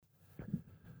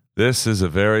This is a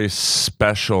very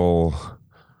special,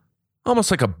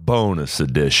 almost like a bonus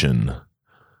edition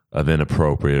of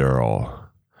Inappropriate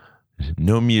Earl.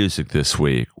 No music this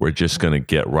week. We're just going to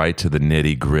get right to the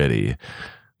nitty gritty.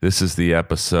 This is the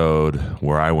episode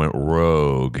where I went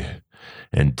rogue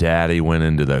and Daddy went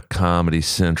into the Comedy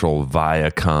Central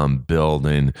Viacom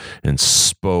building and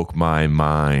spoke my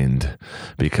mind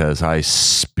because I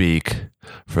speak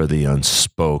for the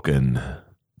unspoken.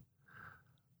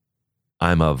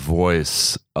 I'm a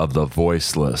voice of the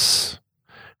voiceless.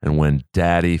 And when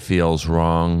Daddy feels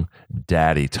wrong,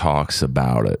 Daddy talks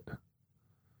about it.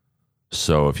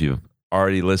 So if you've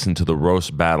already listened to the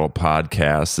Roast Battle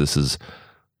podcast, this is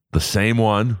the same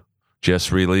one,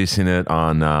 just releasing it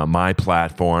on my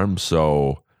platform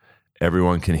so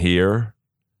everyone can hear,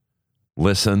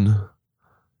 listen,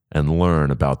 and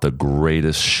learn about the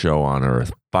greatest show on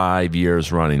earth. 5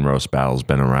 years running, Roast Battle's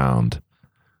been around.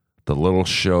 The little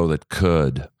show that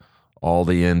could. All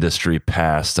the industry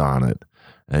passed on it.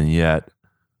 And yet,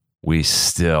 we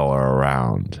still are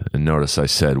around. And notice I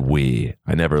said we.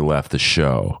 I never left the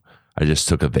show. I just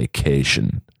took a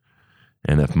vacation.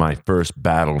 And if my first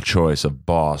battle choice of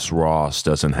Boss Ross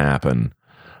doesn't happen,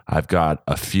 I've got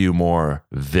a few more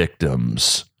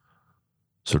victims.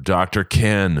 So Dr.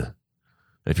 Ken,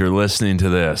 if you're listening to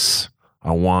this,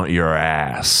 I want your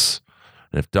ass.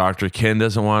 And if Dr. Ken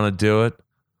doesn't want to do it,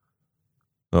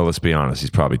 well, let's be honest, he's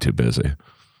probably too busy.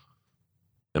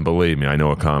 And believe me, I know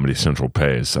what Comedy Central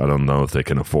pays. I don't know if they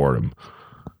can afford him.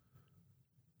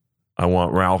 I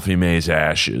want Ralphie May's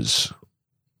ashes.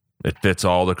 It fits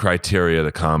all the criteria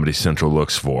that Comedy Central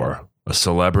looks for. A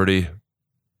celebrity,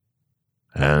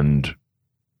 and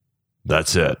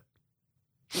that's it.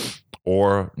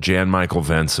 Or Jan Michael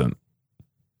Vincent.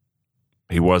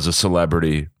 He was a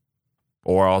celebrity.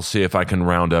 Or I'll see if I can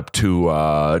round up two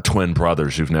twin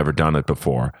brothers who've never done it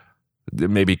before.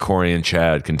 Maybe Corey and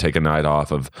Chad can take a night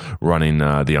off of running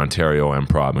the Ontario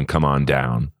Improv and come on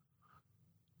down.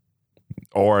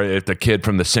 Or if the kid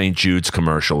from the St. Jude's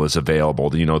commercial is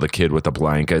available, you know, the kid with the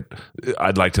blanket,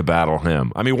 I'd like to battle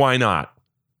him. I mean, why not?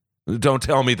 Don't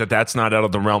tell me that that's not out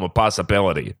of the realm of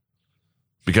possibility.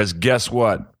 Because guess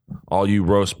what, all you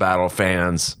Roast Battle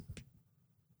fans,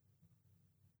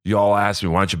 you all ask me,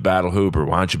 why don't you battle Hooper?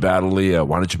 Why don't you battle Leah?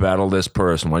 Why don't you battle this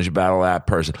person? Why don't you battle that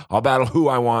person? I'll battle who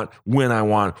I want, when I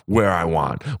want, where I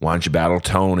want. Why don't you battle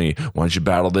Tony? Why don't you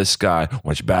battle this guy?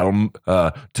 Why don't you battle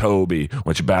Toby? Why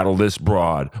don't you battle this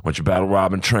broad? Why don't you battle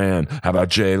Robin Tran? How about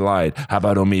Jay Light? How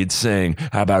about Omid Singh?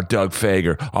 How about Doug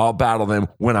Fager? I'll battle them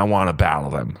when I want to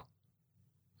battle them.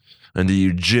 And to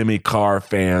you Jimmy Carr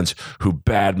fans who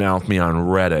badmouth me on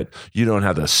Reddit, you don't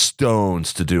have the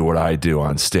stones to do what I do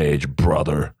on stage,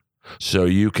 brother. So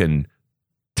you can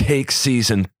take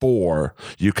season 4,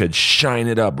 you could shine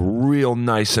it up real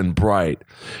nice and bright.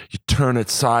 You turn it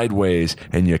sideways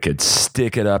and you could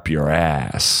stick it up your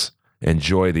ass.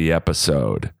 Enjoy the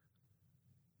episode.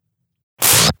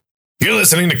 You're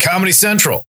listening to Comedy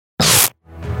Central.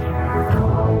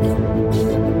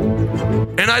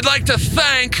 And I'd like to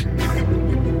thank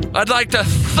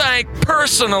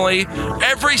personally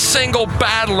every single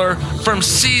battler from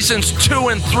seasons 2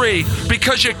 and 3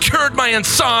 because you cured my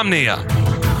insomnia.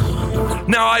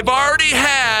 Now, I've already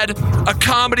had a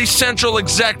Comedy Central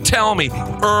exec tell me,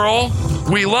 Earl,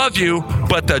 we love you,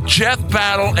 but the Jeff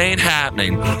battle ain't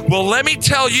happening. Well, let me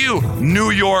tell you,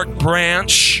 New York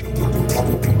branch,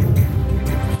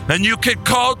 and you could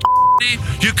call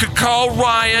you could call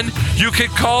Ryan, you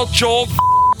could call Joel,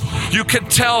 you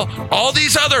could tell all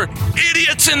these other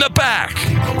idiots in the back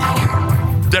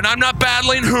that I'm not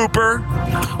battling Hooper,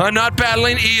 I'm not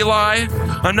battling Eli,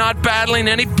 I'm not battling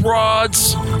any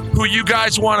broads who you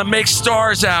guys want to make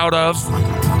stars out of.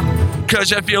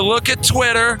 Because if you look at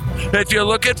Twitter, if you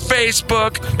look at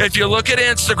Facebook, if you look at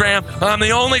Instagram, I'm the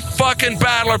only fucking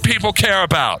battler people care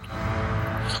about.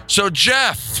 So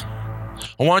Jeff,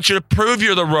 I want you to prove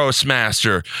you're the roast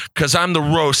master, because I'm the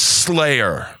roast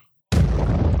slayer.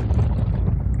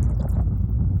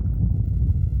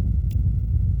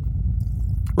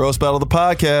 Roast Battle the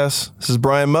podcast. This is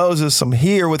Brian Moses. I'm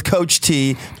here with Coach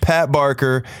T, Pat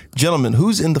Barker. Gentlemen,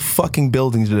 who's in the fucking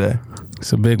building today?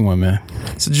 It's a big one, man.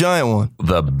 It's a giant one.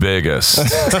 The biggest.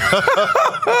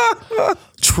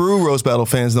 True Roast Battle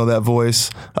fans know that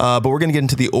voice, but we're going to get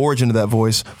into the origin of that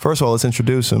voice. First of all, let's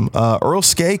introduce him. Earl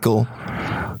Skakel,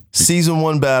 season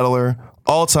 1 battler,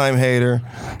 all-time hater,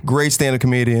 great stand-up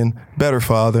comedian, better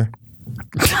father.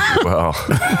 Well,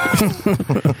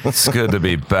 it's good to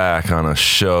be back on a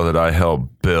show that I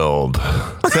helped build.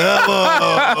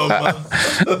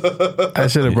 I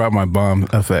should have brought my bomb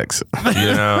effects.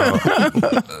 You know,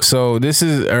 So this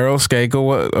is Earl Skakel.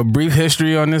 What a brief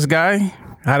history on this guy.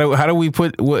 How do we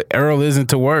put what Earl is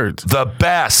into words? the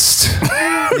best.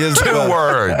 He is 2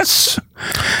 words.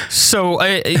 So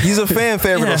He's a fan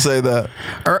favorite. Yeah. I'll say that.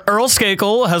 Earl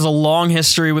Skakel has a long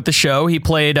history with the show. He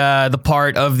played the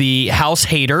part of the house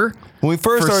hater. When we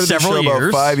first For started the several show about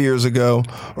years. 5 years ago,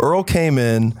 Earl came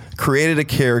in, created a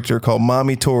character called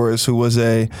Mommy Torres, who was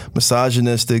a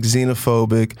misogynistic,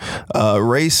 xenophobic,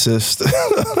 racist,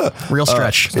 Real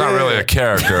stretch. It's not really a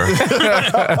character.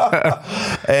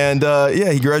 and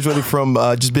he graduated from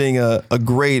just being a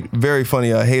great, very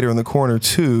funny hater in the corner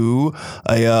to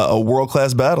a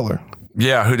world-class battler.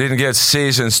 Yeah, who didn't get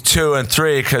seasons 2 and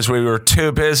 3 because we were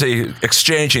too busy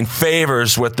exchanging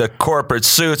favors with the corporate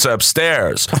suits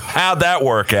upstairs. How'd that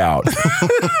work out?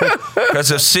 Because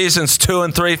if seasons 2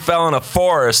 and 3 fell in a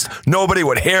forest, nobody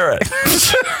would hear it.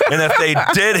 And if they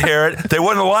did hear it, they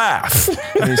wouldn't laugh.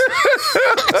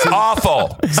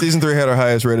 Awful. Season 3 had our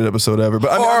highest rated episode ever.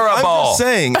 But I'm Horrible. just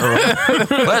saying, Earl.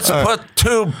 Let's put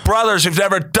 2 brothers who've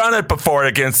never done it before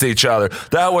against each other.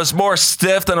 That was more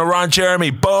stiff than a Ron Jeremy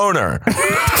boner.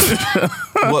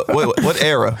 What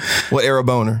era? What era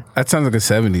boner? That sounds like a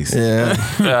 70s.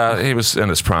 Yeah. He was in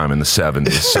his prime in the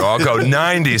 70s, so I'll go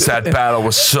 90s. That battle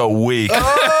was so weak.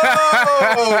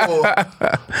 Oh!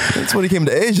 That's when he came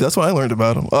to Asia. That's when I learned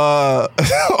about him. All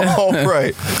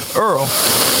right. Earl.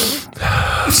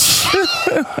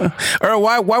 Earl,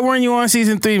 why weren't you on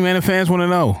season 3, man? The fans want to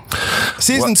know.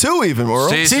 Season 2 even, Earl.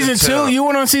 Season 2? You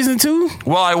went on season 2?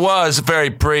 Well, I was very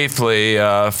briefly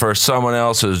for someone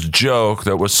else's joke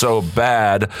that was so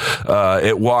bad,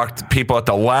 it walked people at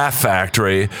the Laugh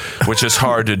Factory, which is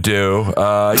hard to do.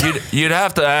 You'd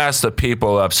have to ask the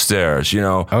people upstairs. You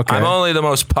know, Okay. I'm only the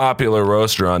most popular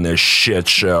roaster on this shit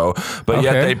show, but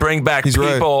yet Okay. they bring back He's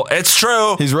right. people. It's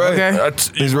true. He's right. Okay.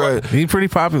 He's right. He's pretty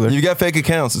popular. You got fake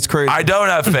accounts. It's crazy. I don't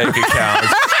have fake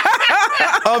accounts.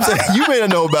 I'm saying you may not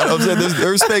know about it. I'm saying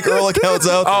there's fake Earl accounts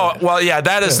out there. Oh, well, yeah,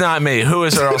 that is not me. Who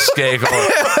is Earl Skakel?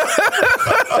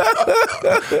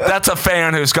 That's a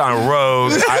fan who's gone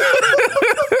rogue.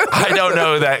 I don't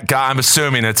know that guy. I'm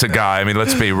assuming it's a guy. I mean,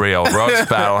 let's be real. Roast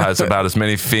Battle has about as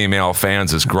many female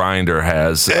fans as Grindr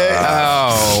has.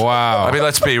 Oh, wow. I mean,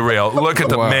 let's be real. Look at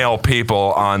the Wow. male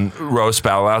people on Roast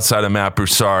Battle outside of Matt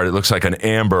Broussard. It looks like an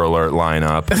Amber Alert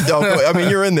lineup. Oh, I mean,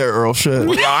 you're in there, Earl. Shit.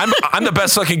 Yeah, I'm the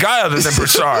best looking guy other than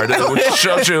Broussard, which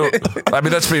shows you. I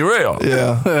mean, let's be real.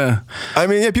 Yeah. I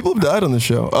mean, yeah, people have died on the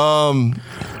show.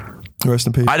 Rest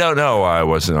in peace. I don't know why I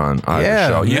wasn't on either Yeah,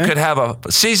 show. You man. could have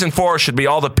season 4 should be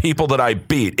all the people that I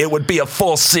beat. It would be a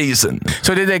full season.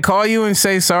 So did they call you and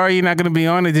say, sorry, you're not going to be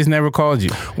on? They just never called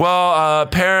you. Well,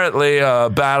 apparently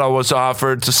a battle was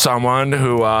offered to someone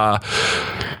who,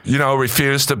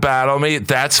 refused to battle me.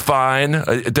 That's fine.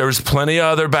 There's plenty of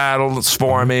other battles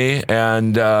for me.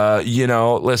 And,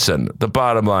 listen, the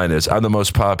bottom line is I'm the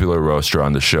most popular roaster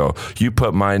on the show. You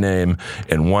put my name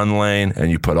in one lane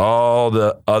and you put all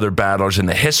the other battlers in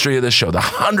the history of the show, the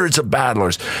hundreds of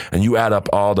battlers, and you add up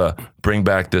all the bring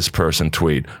back this person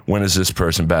tweet. When is this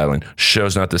person battling?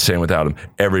 Show's not the same without him.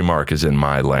 Every mark is in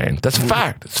my lane. That's a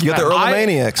fact. It's a You got the fact.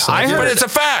 Earlomaniacs. But it's a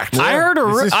fact. I heard a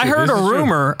This is true.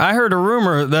 rumor. I heard a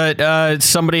rumor that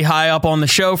somebody high up on the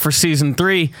show for season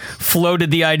 3 floated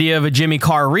the idea of a Jimmy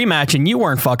Carr rematch, and you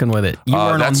weren't fucking with it. You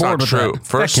weren't on That's board not with true. that.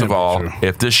 First That of can't all, be true.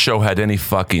 if this show had any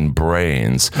fucking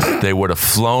brains, they would have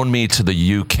flown me to the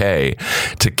UK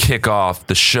to kick off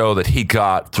the show that he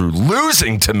got through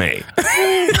losing to me.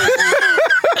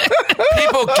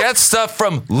 People get stuff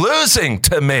from losing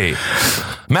to me.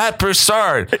 Matt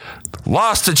Broussard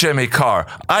lost to Jimmy Carr.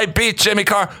 I beat Jimmy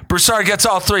Carr. Broussard gets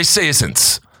all 3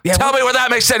 seasons. Tell me where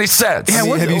that makes any sense. I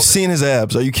mean, have you seen his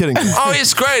abs? Are you kidding me? Oh,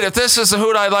 he's great. If this is a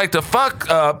Who'd I Like to Fuck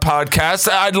podcast,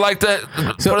 I'd like to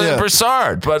put it in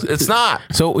Broussard, but it's not.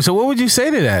 So what would you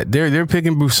say to that? They're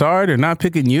picking Broussard or not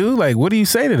picking you? Like, what do you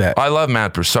say to that? I love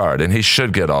Matt Broussard, and he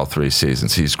should get all 3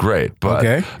 seasons. He's great, but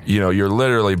Okay. you're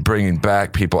literally bringing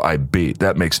back people I beat.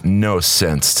 That makes no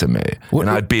sense to me.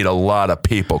 And I beat a lot of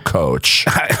people, Coach.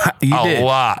 You a did.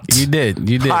 lot. You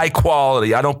did. High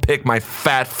quality. I don't pick my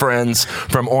fat friends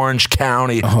from Orange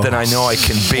County that I know I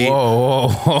can beat.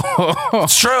 Whoa.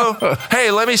 It's true.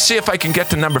 Hey, let me see if I can get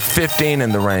to number 15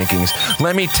 in the rankings.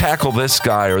 Let me tackle this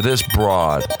guy or this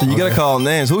broad. You got to call him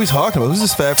names. Who he's talking about? Who's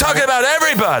this fat? Talking about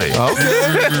everybody. Okay.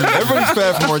 Everybody's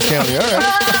fat from Orange County. All right.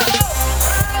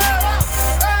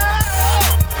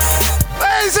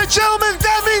 Ladies and gentlemen,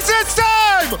 that means it's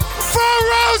time for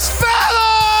Roast Battle!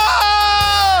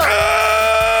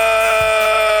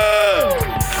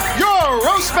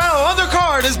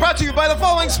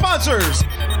 sponsors,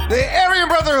 the Aryan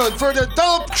Brotherhood for the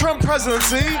Donald Trump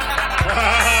presidency.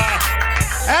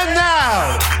 And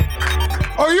now,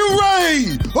 are you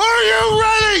ready? Are you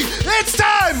ready? It's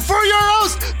time for your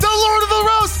host, the Lord of the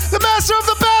Roast, the Master of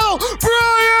the Battle,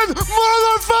 Brian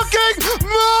motherfucking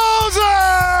Moses!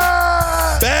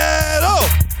 Battle!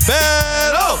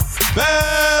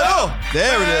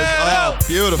 There it is. Oh,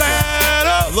 beautiful.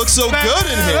 It looks so good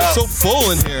in here. So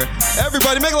full in here.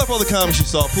 Everybody, make up all the comments you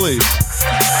saw, please.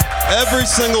 Every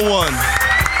single one.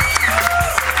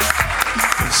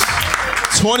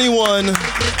 21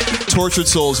 tortured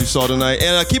souls you saw tonight.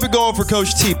 And keep it going for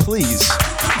Coach T, please.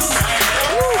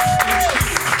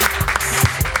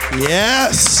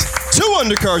 Yes! 2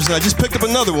 undercards tonight. Just picked up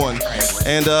another one.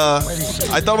 And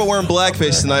I thought about wearing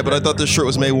blackface tonight, but I thought this shirt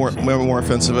was maybe more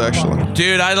offensive, actually.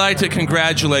 Dude, I'd like to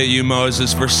congratulate you,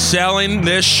 Moses, for selling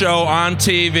this show on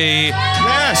TV.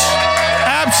 Yes,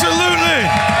 absolutely.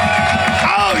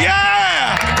 Oh,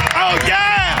 yeah. Oh,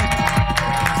 yeah.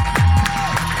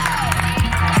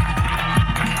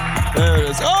 There it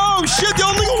is. Oh, shit, the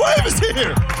old nigga wave is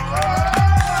here.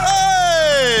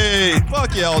 Hey!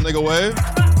 Fuck yeah, old nigga wave.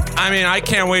 I mean, I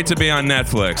can't wait to be on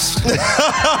Netflix.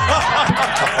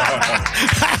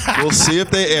 We'll see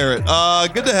if they air it.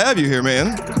 Good to have you here,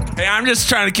 man. Hey, I'm just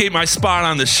trying to keep my spot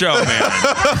on the show, man.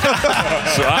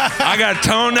 So I got to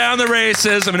tone down the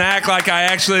racism and act like I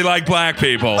actually like black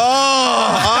people. Oh,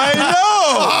 I know.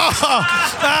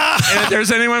 And if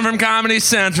there's anyone from Comedy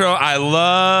Central, I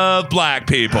love black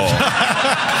people.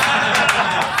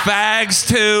 Fags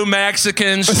too,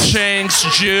 Mexicans, Chinks,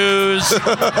 Jews.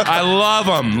 I love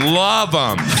them. Love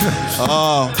them.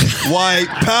 Oh, white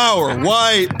power,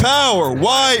 white power,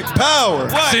 white power.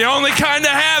 It's the only kind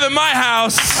I have in my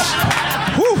house.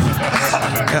 Whew.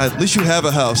 God, at least you have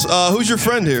a house. Who's your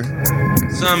friend here?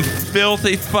 Some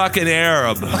filthy fucking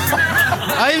Arab.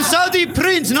 I am Saudi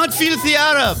Prince, not filthy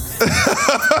Arab.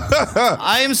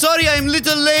 I am sorry, I am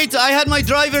little late. I had my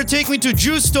driver take me to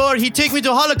Jew store. He take me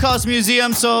to Holocaust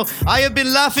Museum, so I have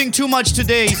been laughing too much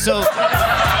today, so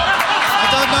I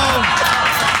don't know.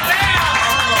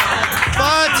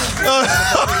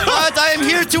 But I am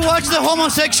here to watch the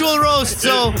homosexual roast,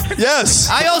 so Yes.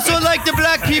 I also like the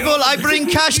black people. I bring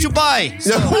cash to buy.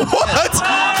 So,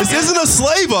 What? This isn't a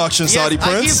slave auction, Saudi yes, I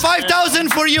give Prince. 5,000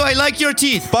 for you. I like your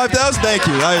teeth. 5,000? Thank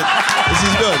you. This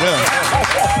is good, yeah.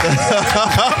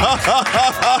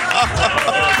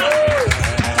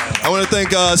 I want to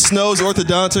thank Snow's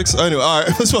Orthodontics. Anyway, all right,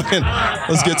 let's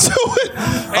get to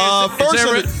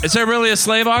it. Is there really a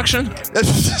slave auction?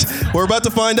 We're about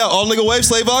to find out. All nigga wave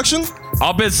slave auction?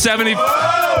 I'll bid 70.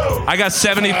 I got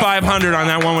 7,500 on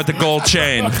that one with the gold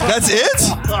chain. That's it?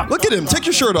 Look at him. Take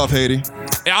your shirt off, Haiti.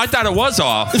 Yeah, I thought it was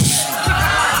off.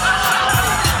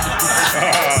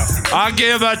 I'll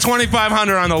give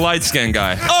 2,500 on the light skin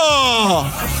guy. Oh!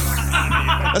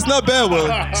 That's not bad, Will.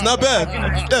 It's not bad.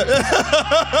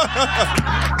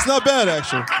 It's not bad,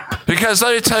 actually. Because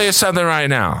let me tell you something right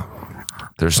now.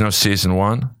 There's no season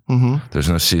 1. Mm-hmm. There's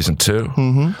no season 2.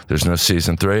 Mm-hmm. There's no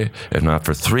season 3, if not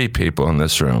for 3 people in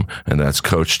this room, and that's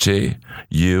Coach T,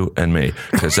 you, and me.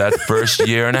 Because that first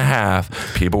year and a half,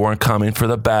 people weren't coming for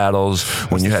the battles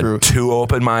when you had 2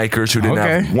 open micers who didn't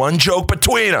have one joke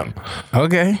between them.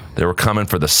 Okay. They were coming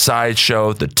for the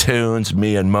sideshow, the tunes,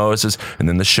 me and Moses, and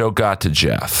then the show got to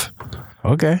Jeff.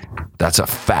 Okay. That's a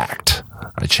fact.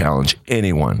 I challenge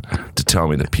anyone to tell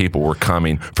me that people were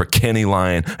coming for Kenny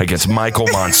Lyon against Michael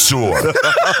Mansour.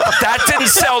 That didn't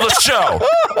sell the show.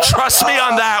 Trust me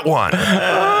on that one.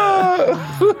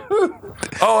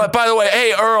 Oh, by the way,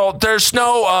 hey, Earl, there's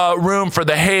no room for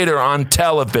the hater on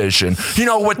television, you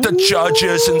know, with the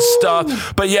judges and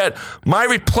stuff. But yet, my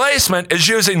replacement is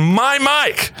using my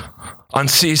mic on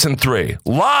season 3.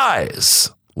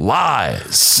 Lies.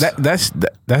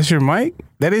 That's your mic?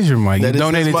 That is your mic. You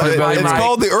donated to the Belly It's mic.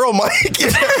 called the Earl mic.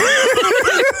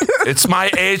 It's my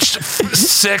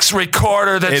H6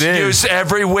 recorder that's used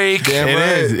every week. Damn It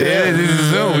right. is. It is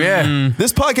Zoom, yeah.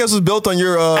 This podcast was built on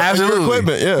your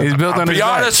equipment. Yeah. It's built on Be his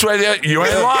back. honest with you, you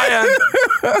ain't lying.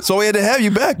 So we had to have you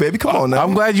back, baby. Come on now.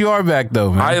 I'm glad you are back, though,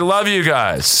 man. I love you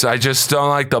guys. I just don't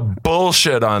like the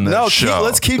bullshit on this show.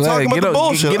 Let's keep talking about the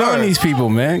bullshit. Get All on right. these people,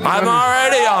 man. I'm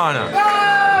already on them.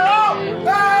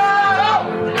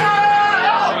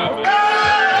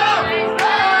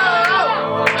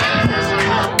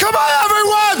 Come on,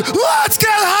 everyone! Let's get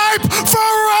hype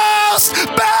for Roast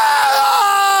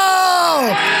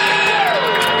Battle!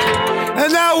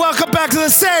 And now, welcome back to the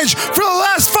stage for the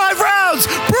last 5 rounds,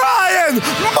 Brian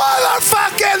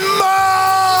motherfucking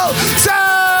Moses!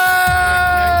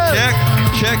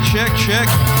 Check.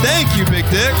 Thank you, Big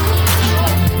Dick.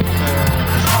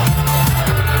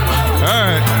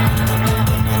 right.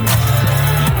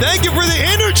 Thank you for the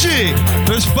energy.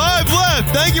 There's 5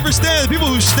 left. Thank you for staying. The people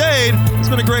who stayed, it's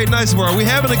been a great night so far. Are we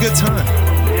having a good time?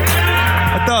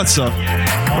 I thought so.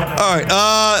 All right.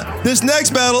 This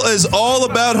next battle is all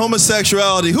about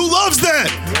homosexuality. Who loves that?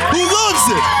 Who loves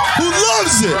it? Who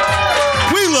loves it?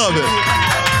 We love it.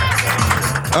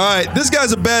 All right, this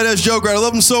guy's a badass joke writer. I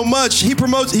love him so much. He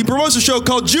promotes a show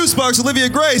called Juicebox. Olivia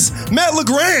Grace, Matt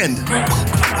LeGrand.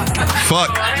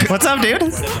 Fuck. What's up, dude?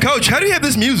 Coach, how do you have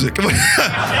this music?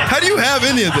 How do you have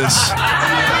any of this?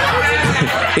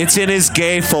 It's in his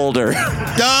gay folder. Look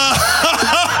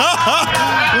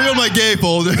at my gay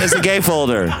folder. It's a gay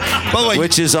folder, by the way,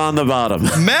 which is on the bottom.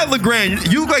 Matt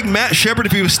LeGrand, you look like Matt Shepard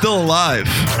if he was still alive.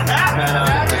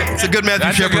 It's a good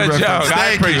Matthew Shepard reference. Joke.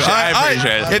 I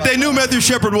appreciate it. If they knew Matthew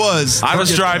Shepard was. I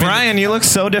was driving. Brian, you look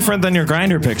so different than your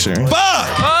Grindr picture. Fuck!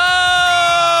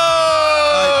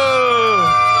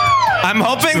 I'm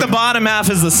hoping the bottom half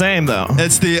is the same, though.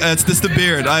 It's the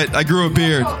beard. I grew a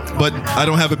beard, but I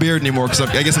don't have a beard anymore because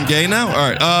I guess I'm gay now.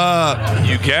 All right.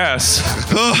 You guess.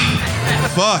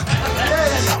 Fuck.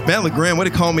 Matt LeGrand, way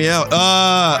to call me out.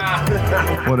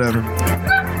 Whatever.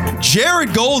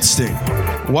 Jared Goldstein.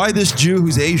 Why this Jew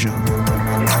who's Asian?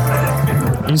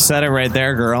 You said it right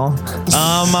there, girl.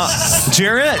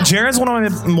 Jared's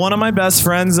one of my best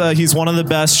friends. He's one of the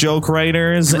best joke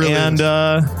writers, really and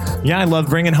yeah, I love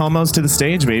bringing homos to the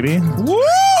stage, baby. Woo!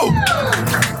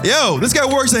 Yo, this guy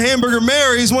works at Hamburger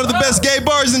Mary's, one of the best gay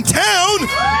bars in town.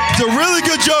 He's a really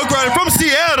good joke writer from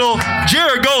Seattle.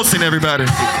 Jared Goldstein, everybody.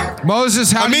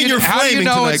 Moses, how do you know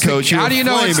tonight, Coach? How do you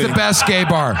know it's the best gay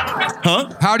bar? Huh?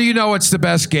 How do you know it's the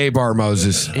best gay bar,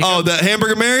 Moses? Oh, the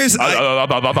Hamburger Mary's? I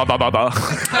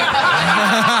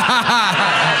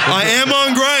am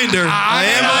on Grindr. I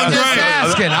am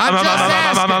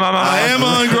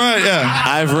on Grindr. Yeah.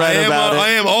 I've read about it. I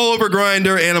am all over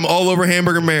Grindr, and I'm all over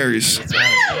Hamburger Mary's.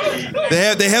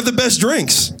 They have the best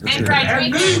drinks. And fried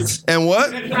Twinkies. And what?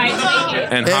 Fried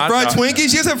Twinkies. And fried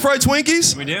Twinkies? You guys have fried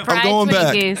Twinkies? We do. I'm going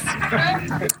back.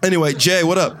 Anyway, Jay,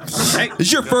 what up? Hey. This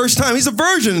is your first time. He's a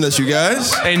virgin in this, you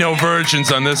guys. Ain't no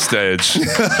virgins on this stage.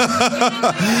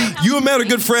 You and Matt are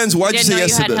good friends. Why'd you say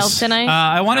yes to this? Tonight?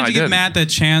 I wanted to give Matt the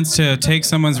chance to take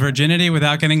someone's virginity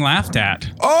without getting laughed at.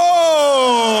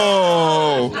 Oh!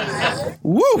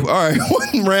 Woo! All right,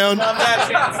 one round.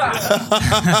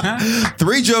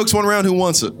 3 jokes, 1 round. Who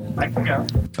wants it? I can go.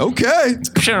 Okay.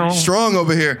 Strong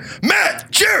over here.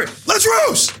 Matt, Jared, let's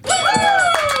roast!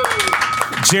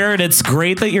 Jared, it's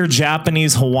great that you're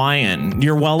Japanese Hawaiian.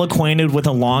 You're well acquainted with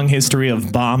a long history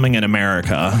of bombing in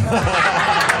America.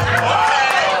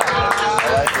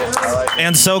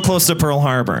 And so close to Pearl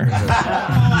Harbor.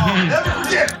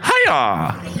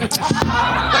 Hiya!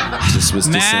 This was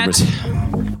December.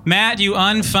 Matt, you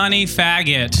unfunny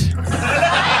faggot.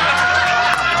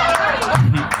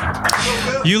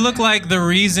 You look like the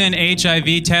reason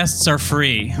HIV tests are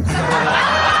free.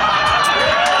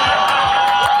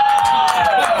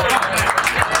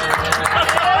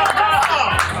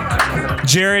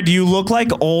 Jared, you look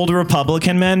like old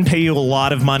Republican men pay you a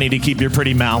lot of money to keep your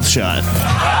pretty mouth shut.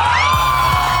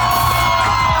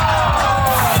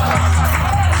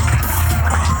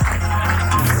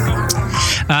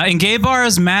 In gay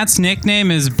bars, Matt's nickname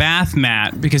is Bath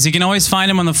Matt because you can always find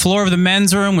him on the floor of the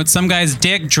men's room with some guy's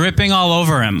dick dripping all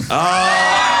over him.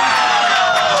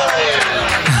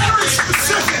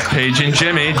 Paige and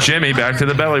Jimmy, back to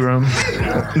the belly room.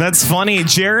 That's funny.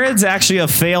 Jared's actually a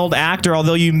failed actor,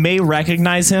 although you may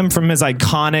recognize him from his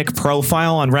iconic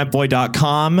profile on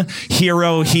rentboy.com,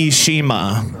 Hiro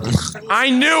Hishima. I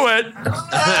knew it.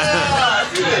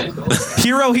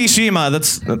 Hiro Hishima.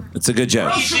 That's a good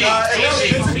joke.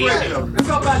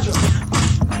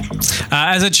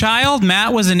 As a child,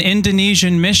 Matt was an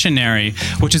Indonesian missionary,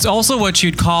 which is also what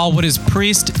you'd call what his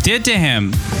priest did to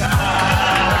him.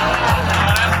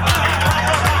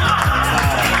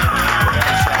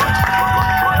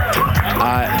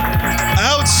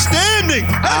 Outstanding!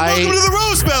 Hey, welcome to the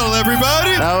roast battle,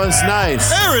 everybody. That was nice.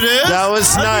 There it is. That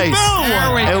was nice.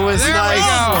 It was nice.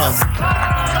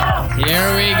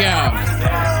 Here we go.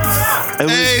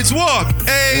 AIDS walk.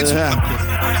 AIDS.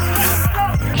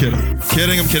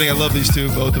 Kidding. I'm kidding. I love these two,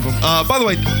 both of them. By the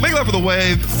way, make it up for the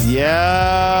wave.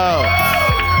 Yo.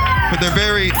 But they're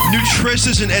very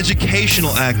nutritious and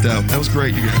educational act out. That was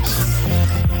great, you guys.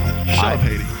 Shut up,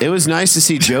 Haiti. It was nice to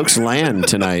see jokes land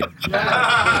tonight.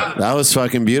 That was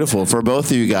fucking beautiful for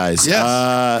both of you guys. Yes.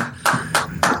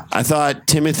 I thought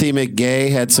Timothy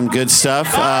McGay had some good stuff.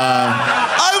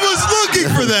 I was looking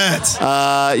for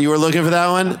that. You were looking for that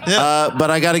one? Yeah. But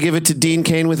I got to give it to Dean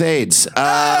Cain with AIDS.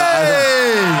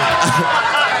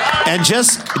 And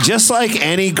just like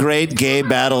any great gay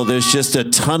battle, there's just a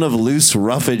ton of loose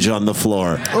roughage on the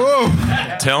floor.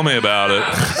 Tell me about it.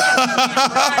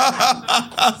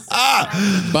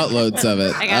 Buttloads of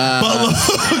it.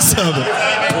 Buttloads of it.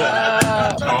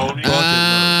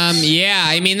 Yeah,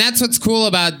 I mean, that's what's cool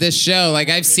about this show. Like,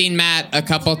 I've seen Matt a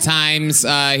couple times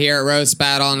here at Roast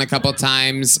Battle and a couple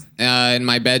times in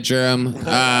my bedroom.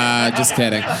 Just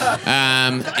kidding.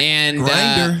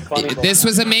 This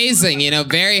was amazing,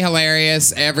 very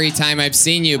hilarious every time I've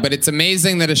seen you. But it's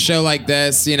amazing that a show like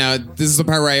this, this is the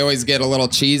part where I always get a little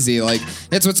cheesy. Like,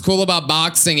 that's what's cool about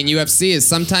boxing and UFC is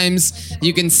sometimes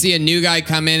you can see a new guy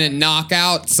come in and knock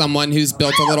out someone who's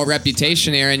built a little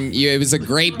reputation here. And it was a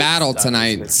great battle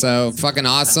tonight. So fucking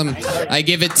awesome. I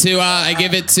give it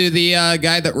to the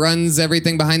guy that runs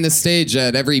everything behind the stage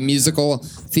at every musical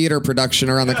theater production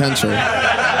around the country.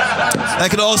 That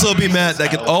could also be Matt.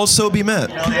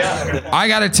 I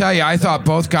got to tell you, I thought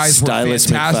both guys were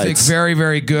fantastic. Very,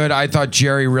 very good. I thought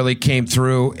Jerry really came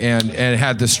through and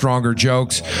had the stronger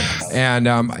jokes. And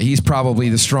he's probably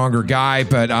the stronger guy,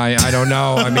 but I don't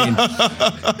know. I mean,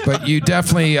 but you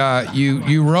definitely,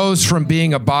 you rose from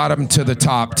being a bottom to the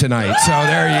top tonight. So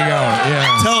there you go.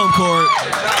 Yeah. Tell him, Court.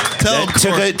 Tell him,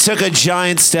 Court. Took a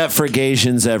giant step for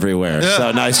Gaysians everywhere. Yeah.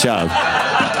 So nice job.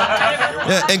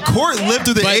 Yeah, and Court lived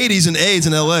through the 80s and AIDS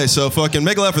in LA, so fucking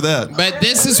make a laugh for that. But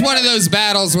this is one of those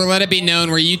battles where let it be known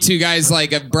where you two guys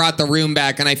have brought the room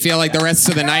back, and I feel like the rest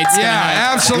of the night's gonna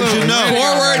have absolutely.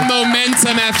 forward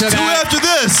momentum after that. Two after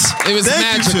this. It was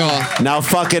magical. Now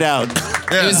fuck it out.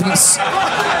 Yeah. It was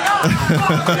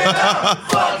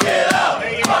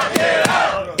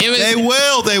They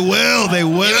will. It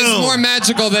was more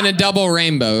magical than a double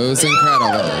rainbow. It was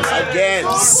incredible. Again.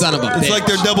 Son of a bitch. It's like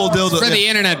their double dildo. For the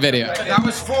internet video. That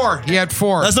was 4. He had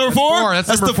 4. That's number 4? That's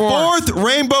the number 4. fourth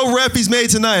rainbow ref he's made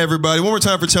tonight, everybody. One more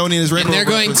time for Tony and his rainbow And they're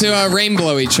going to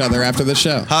rainbow each other after the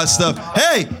show. Hot stuff.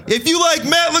 Hey, if you like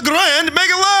Matt LeGrand, make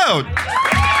it loud.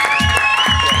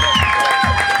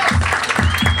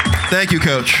 Thank you,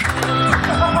 Coach.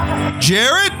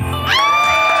 Jared?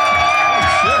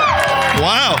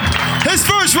 Wow. His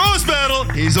first roast battle,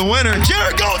 he's a winner.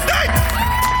 Jared Golden Knight!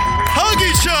 Hug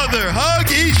each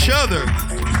other.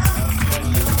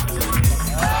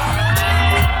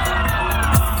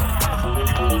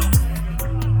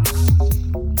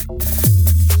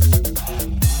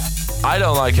 I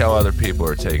don't like how other people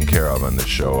are taken care of on this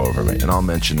show over me, and I'll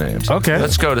mention names. Okay.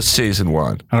 Let's go to season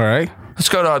 1. All right. Let's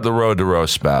go to the Road to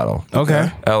Roast Battle.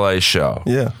 Okay. LA show.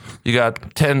 Yeah. You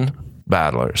got 10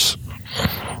 battlers.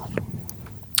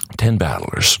 10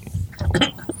 battlers.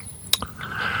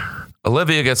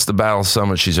 Olivia gets the battle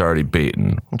someone she's already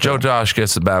beaten. Joe Dosh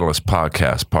gets the battle as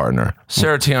podcast partner.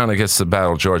 Sarah Tiana gets the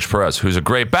battle George Perez, who's a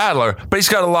great battler, but he's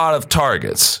got a lot of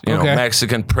targets. You know,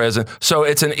 Mexican prison. So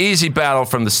it's an easy battle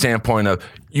from the standpoint of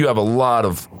you have a lot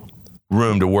of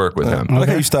room to work with him. I like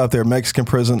how you stopped there. Mexican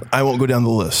prison. I won't go down the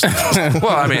list. Well,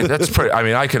 I mean, that's pretty. I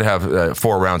mean, I could have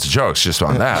 4 rounds of jokes just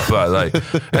on that. But and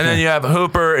then you have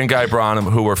Hooper and Guy Branum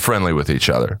who were friendly with each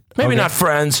other. Maybe not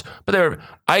friends, but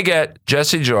I get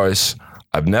Jesse Joyce.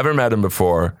 I've never met him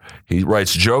before. He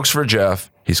writes jokes for Jeff.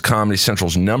 He's Comedy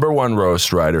Central's #1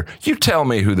 roast writer. You tell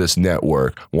me who this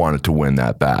network wanted to win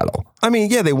that battle. I mean,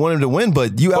 yeah, they wanted to win,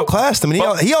 but you outclassed him. And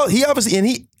he obviously, and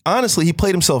he honestly, he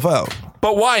played himself out.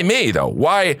 But why me, though?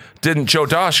 Why didn't Joe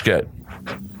Dosh get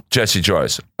Jesse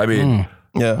Joyce? I mean...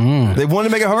 Yeah, they wanted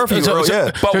to make it hard for you. But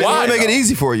why? They wanted to make it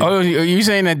easy for you. Oh, are you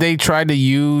saying that they tried to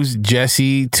use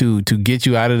Jesse to get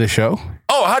you out of the show?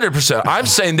 Oh, 100%. I'm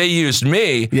saying they used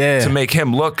me to make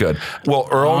him look good. Well,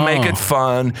 Earl make it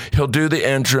fun. He'll do the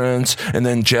entrance, and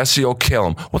then Jesse will kill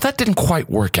him. Well, that didn't quite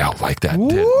work out like that,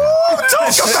 did it?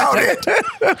 Talk about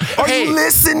it. Are you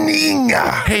listening?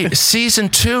 Hey, season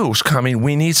 2 is coming.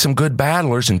 We need some good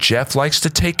battlers, and Jeff likes to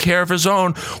take care of his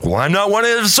own. Well, I'm not one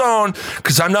of his own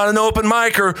because I'm not an open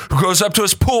micer who goes up to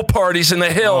his pool parties in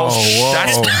the hills.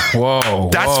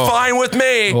 That's fine with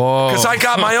me because I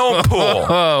got my own pool.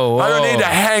 I don't need to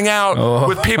hang out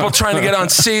with people trying to get on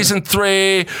season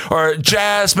 3 or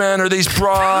Jasmine or these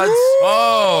broads.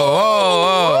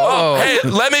 Hey,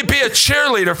 let me be a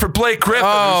cheerleader for Blake Griffin,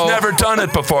 who's never done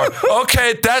it before.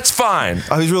 Okay, that's fine.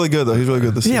 Oh, he's really good though. He's really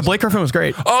good this season. Blake Griffin was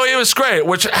great. Oh, he was great.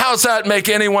 How's that make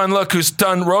anyone look who's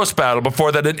done roast battle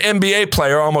before that an NBA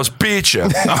player almost beat you?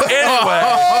 Anyway,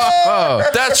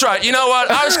 that's right. You know what?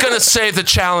 I was going to save the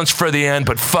challenge for the end,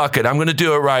 but fuck it. I'm going to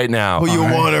do it right now. Who you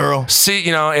want, Earl? See,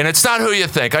 and it's not who you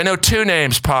think. I know 2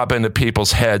 names pop into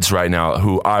people's heads right now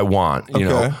who I want. You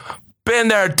know, been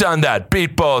there, done that.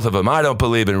 Beat both of them. I don't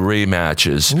believe in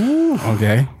rematches. Ooh.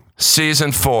 Okay.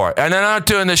 Season 4. And I'm not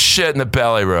doing this shit in the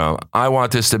belly room. I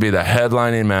want this to be the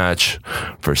headlining match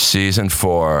for season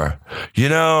 4. You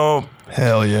know,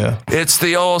 hell yeah. It's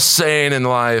the old saying in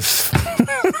life.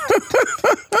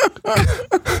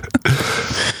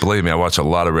 Believe me, I watch a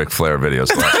lot of Ric Flair videos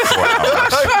the last 4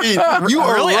 hours. I mean, you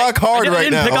are rock hard right now. I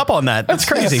didn't pick up on that. That's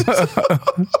crazy.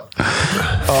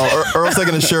 Earl's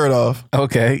taking his shirt off.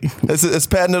 Okay. It's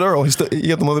patented Earl. You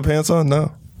got the leather pants on?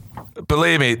 No.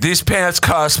 Believe me, these pants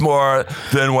cost more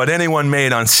than what anyone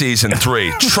made on season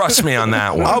 3. Trust me on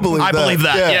that one. I believe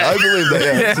that. Yeah. I believe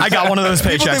that. Yeah. I got one of those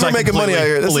paychecks. People think we're making money out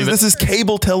here. This is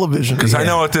cable television. Because I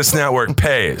know what this network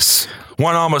pays.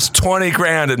 Won almost 20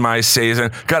 grand in my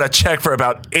season. Got a check for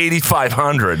about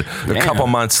 8,500 a couple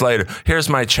months later. Here's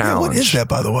my challenge. What is that,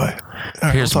 by the way?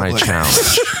 Right, Here's my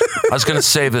challenge. I was going to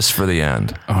save this for the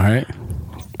end. All right.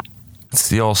 It's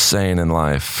the old saying in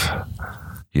life.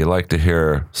 You like to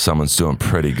hear someone's doing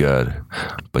pretty good,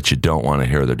 but you don't want to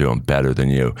hear they're doing better than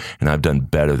you. And I've done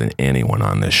better than anyone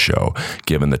on this show,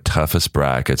 given the toughest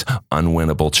brackets,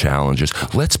 unwinnable challenges.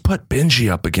 Let's put Benji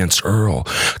up against Earl,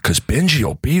 because Benji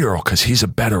will beat Earl because he's a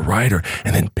better writer.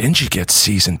 And then Benji gets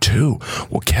season 2.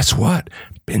 Well, guess what?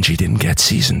 Benji didn't get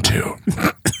season 2.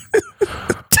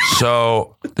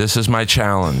 So this is my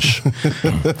challenge.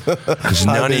 Because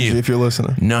none of you, if you're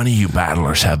listening, none of you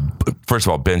battlers have. First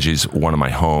of all, Benji's one of my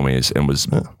homies and was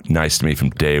nice to me from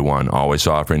day one, always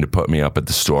offering to put me up at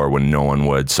the store when no one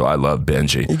would. So I love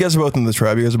Benji. You guys are both in the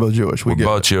tribe. You guys are both Jewish. We're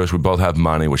both Jewish. We both have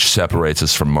money, which separates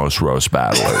us from most roast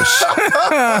battlers.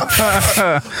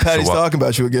 Patty's talking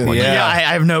about you again. Yeah, I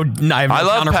have no. I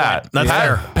love Pat. That's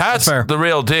fair. Pat's the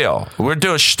real deal. We're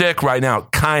doing shtick right now,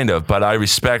 kind of, but I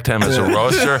respect him as a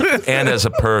roaster and as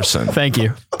a person. Thank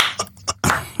you.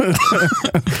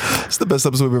 It's the best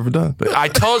episode we've ever done. I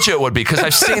told you it would be because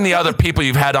I've seen the other people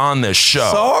you've had on this show.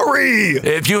 Sorry.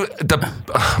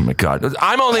 Oh my God.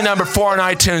 I'm only number 4 on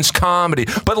iTunes comedy,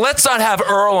 but let's not have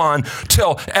Earl on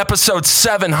till episode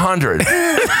 700.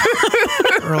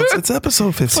 Earl, it's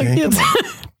episode 15.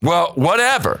 Well,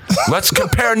 whatever. Let's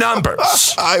compare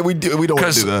numbers. We don't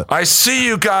want to do that. I see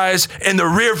you guys in the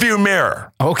rearview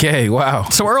mirror. Okay, wow.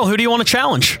 So, Earl, who do you want to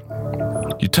challenge?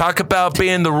 You talk about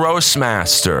being the roast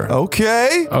master.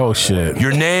 Okay. Oh, shit.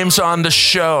 Your name's on the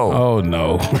show. Oh,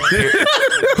 no.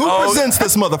 Who presents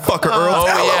this motherfucker, Earl? Oh,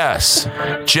 yes.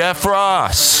 Jeff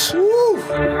Ross. Woo.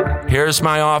 Here's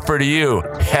my offer to you,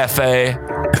 Jefe.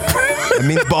 That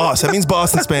means boss. That means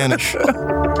boss in Spanish.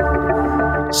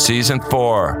 Season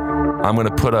 4, I'm going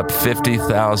to put up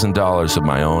 $50,000 of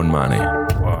my own money.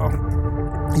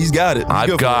 Wow. He's got it.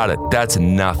 I've got it. That's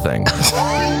nothing.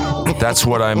 That's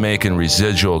what I make in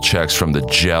residual checks from the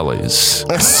jellies.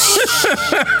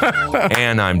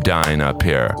 And I'm dying up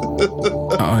here.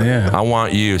 Oh, yeah. I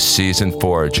want you, season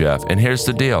 4, Jeff. And here's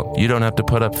the deal. You don't have to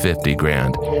put up 50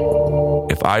 grand.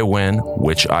 If I win,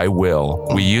 which I will,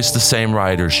 we use the same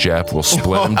writers, Jeff. We'll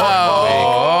split them during the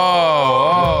week.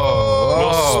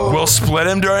 We'll split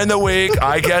him during the week.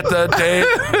 I get the day.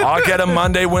 I'll get a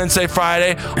Monday, Wednesday,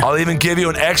 Friday. I'll even give you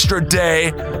an extra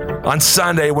day on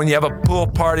Sunday when you have a pool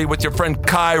party with your friend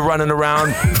Kai running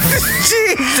around.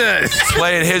 Jesus.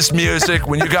 Playing his music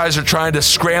when you guys are trying to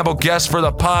scramble guests for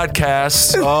the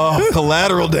podcast. Oh,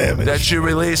 collateral damage. That you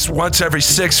release once every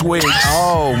 6 weeks.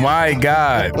 Oh, my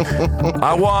God.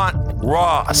 I want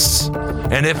Ross.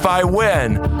 And if I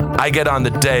win, I get on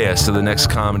the dais of the next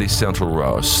Comedy Central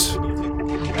roast.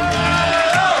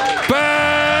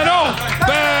 Battle!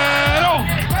 Battle!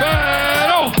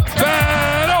 Battle!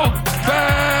 Battle!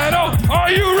 Battle!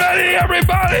 Are you ready,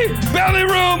 everybody? Belly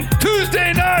Room,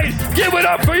 Tuesday night. Give it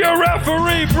up for your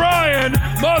referee, Brian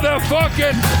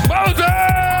motherfucking Moses!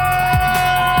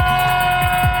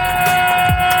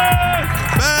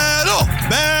 Battle!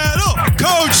 Battle!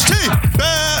 Coach T!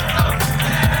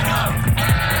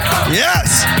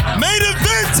 Yes! Main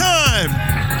event time!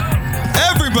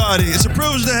 Everybody, it's a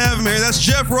privilege to have him here. That's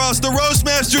Jeff Ross, the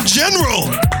Roastmaster General.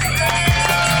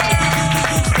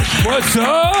 What's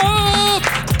up?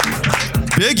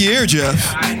 Big year,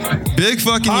 Jeff. Big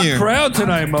fucking year. I'm proud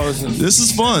tonight, Moses. This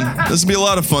is fun. This will be a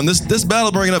lot of fun. This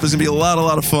battle bringing up is going to be a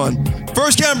lot of fun.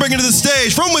 First guy I'm bringing to the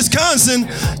stage from Wisconsin.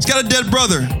 He's got a dead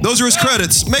brother. Those are his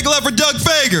credits. Make a laugh for Doug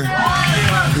Fager.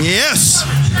 Yes.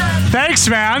 Thanks,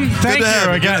 man. Thank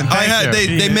you again.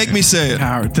 They make me say it.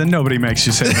 Howard, then nobody makes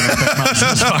you say it.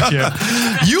 Fuck you.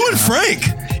 You and Frank.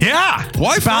 Yeah.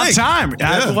 Why About Frank? time.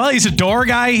 Yeah. Well, he's a door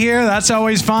guy here. That's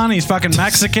always fun. He's fucking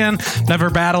Mexican. Never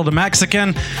battled a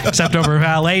Mexican except over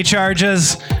valet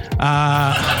charges.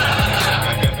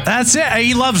 That's it.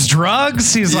 He loves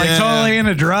drugs. He's like totally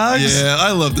into drugs. Yeah,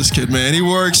 I love this kid, man. He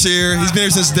works here. He's been here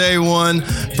since day one.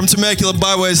 From Temecula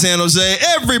Byway, San Jose.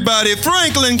 Everybody,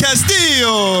 Franklin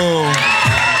Castillo.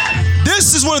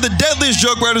 This is one of the deadliest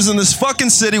joke writers in this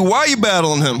fucking city. Why are you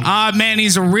battling him? Man,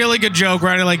 he's a really good joke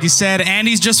writer, like you said, and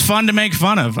he's just fun to make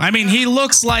fun of. I mean, he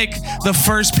looks like the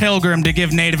first pilgrim to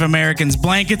give Native Americans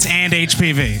blankets and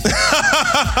HPV.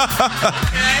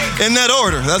 In that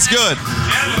order. That's good.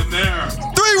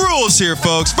 3 rules here,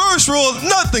 folks. First rule,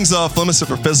 nothing's off limits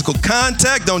for physical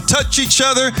contact. Don't touch each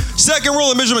other. Second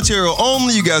rule, emission material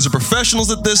only. You guys are professionals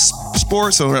at this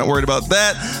sport, so we're not worried about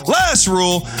that. Last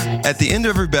rule, at the end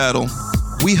of every battle,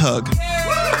 we hug.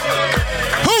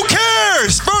 Who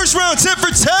cares? First round, tit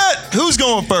for tat. Who's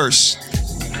going first?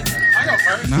 I go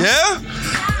first. No? Yeah?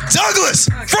 Douglas!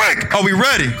 Frank! Are we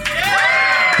ready?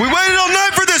 We waited all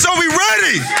night for this. Are we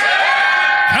ready?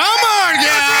 Come on,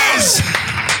 guys!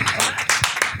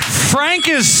 Frank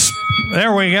is...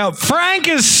 There we go. Frank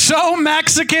is so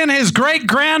Mexican, his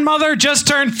great-grandmother just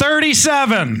turned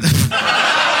 37.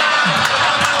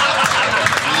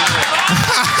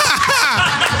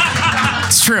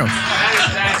 It's true.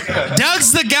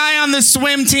 Doug's the guy on the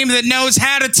swim team that knows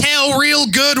how to tell real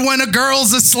good when a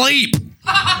girl's asleep.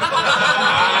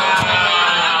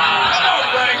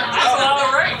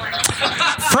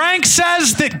 Frank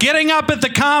says that getting up at the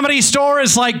Comedy Store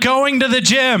is like going to the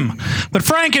gym. But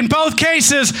Frank, in both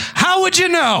cases, how would you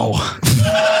know?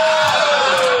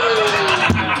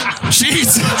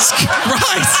 Jesus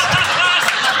Christ.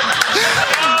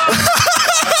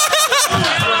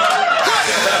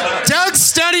 Doug's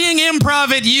studying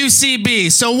improv at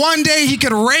UCB, so one day he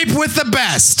could rape with the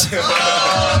best.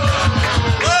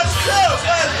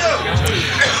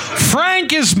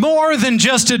 Frank is more than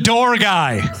just a door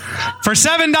guy. For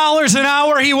 $7 an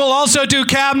hour, he will also do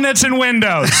cabinets and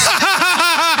windows.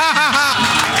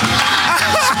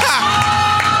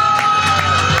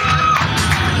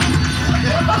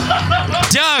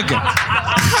 Doug.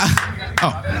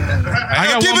 I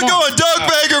got keep it going, Doug,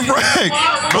 Baker, Frank.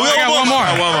 I got one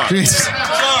more. Jesus.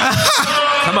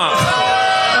 Come on.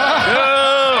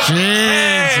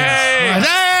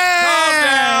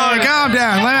 Calm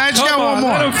down. I just got one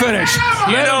more. Let him finish.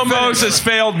 You know Moses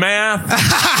failed math.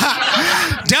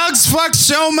 Doug's fucked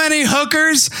so many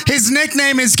hookers, his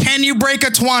nickname is Can You Break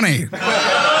a 20? I'm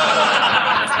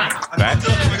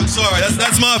sorry.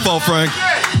 That's my fault, Frank.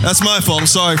 That's my fault. I'm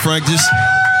sorry, Frank. Just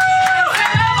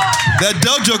that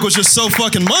Doug joke was just so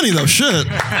fucking money, though. Shit.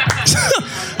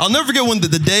 I'll never forget when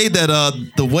the day that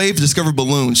the wave discovered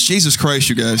balloons. Jesus Christ,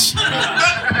 you guys.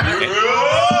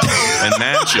 And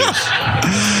matches.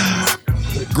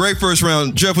 Great first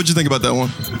round. Jeff, what'd you think about that one?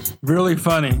 Really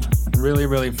funny. Really,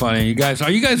 really funny. You guys,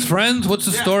 are you guys friends? What's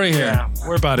the story here? Yeah,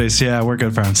 we're buddies. Yeah, we're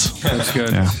good friends. That's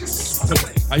good. Yeah.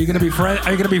 Are you gonna be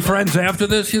friends after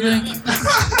this, you think?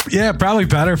 Yeah, probably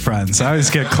better friends. I always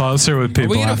get closer with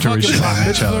people after we shit on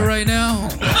each other. Right now?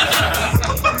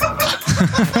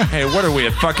 Hey, what are we,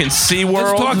 at fucking SeaWorld?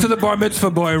 Let's talk to the bar mitzvah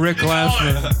boy, Rick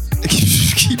Glassman.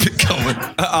 Keep it going.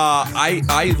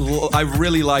 I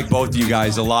really like both of you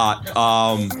guys a lot.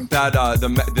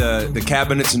 The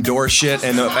cabinets and door shit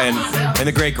and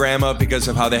the great grandma because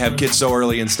of how they have kids so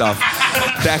early and stuff.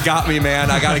 That got me, man.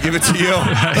 I got to give it to you.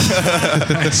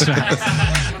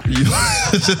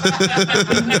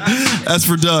 That's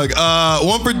for Doug.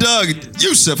 One for Doug.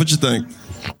 Yusuf, what you think?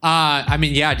 I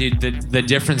mean, yeah, dude, the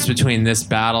difference between this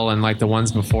battle and like the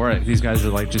ones before it, these guys are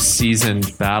like just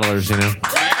seasoned battlers, you know?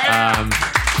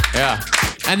 Yeah.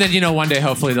 And then, you know, one day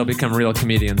hopefully they'll become real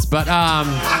comedians. But I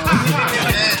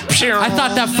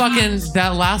thought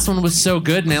that last one was so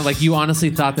good, man. Like you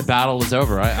honestly thought the battle was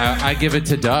over. I give it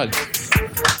to Doug.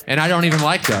 And I don't even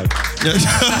like Doug.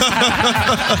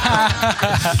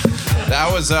 That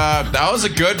was a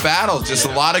good battle. Just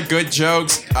a lot of good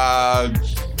jokes.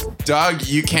 Doug,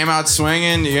 you came out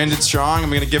swinging. You ended strong. I'm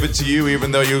going to give it to you,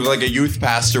 even though you look like a youth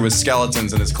pastor with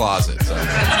skeletons in his closet. So.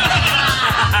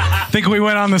 I think we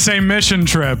went on the same mission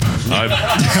trip.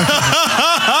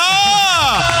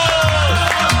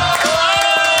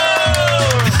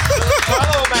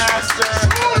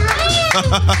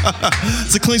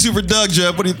 It's a clean sweep for Doug,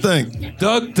 Jeff. What do you think?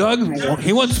 Doug,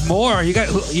 he wants more. You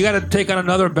got to take on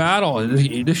another battle.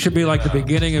 This should be like the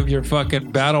beginning of your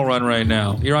fucking battle run right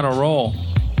now. You're on a roll.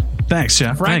 Thanks,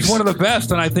 Jeff. Frank's one of the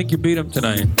best, and I think you beat him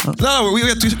tonight. No, we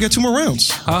got two more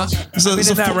rounds. Huh?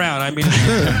 In that round. I mean.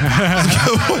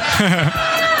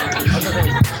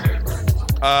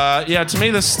 Yeah, to me,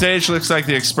 the stage looks like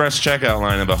the express checkout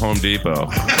line of a Home Depot.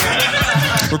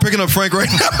 We're picking up Frank right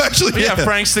now, actually. Yeah,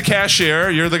 Frank's the cashier.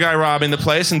 You're the guy robbing the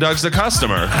place, and Doug's the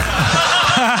customer.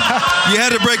 You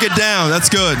had to break it down. That's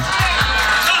good.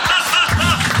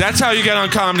 That's how you get on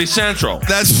Comedy Central.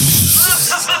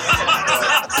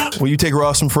 Will you take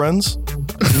Ross and Friends?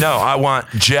 No, I want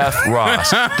Jeff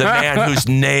Ross, the man whose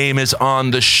name is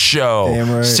on the show.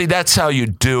 Damn right. See, that's how you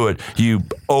do it. You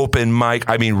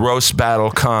roast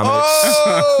battle comics.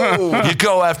 Oh! You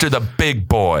go after the big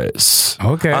boys.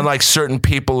 Okay. Unlike certain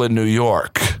people in New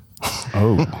York.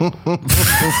 Oh.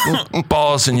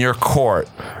 Balls in your court.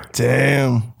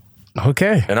 Damn.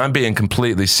 Okay. And I'm being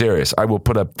completely serious. I will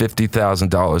put up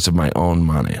 $50,000 of my own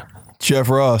money. Jeff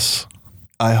Ross,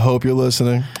 I hope you're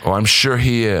listening. Oh, I'm sure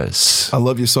he is. I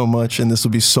love you so much, and this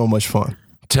will be so much fun.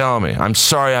 Tell me. I'm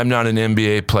sorry I'm not an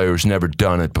NBA player who's never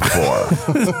done it before.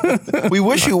 We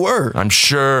wish you were. I'm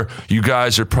sure you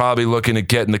guys are probably looking at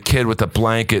getting the kid with the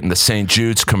blanket in the St.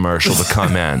 Jude's commercial to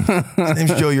come in. His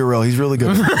name's Joe Urell. He's really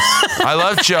good. I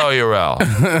love Joe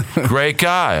Urell. Great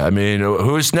guy. I mean,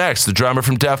 who's next? The drummer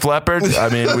from Def Leppard? I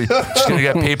mean, we just going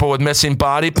to get people with missing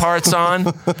body parts on?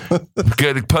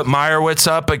 Going to put Meyerowitz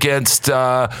up against,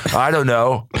 I don't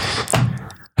know,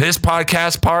 his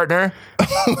podcast partner?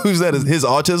 Who's that? His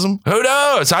autism? Who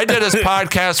knows? I did his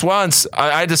podcast once.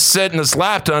 I had to sit in his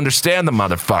lap to understand the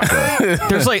motherfucker.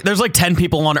 There's like 10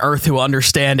 people on Earth who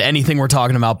understand anything we're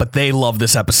talking about, but they love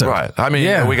this episode. Right. I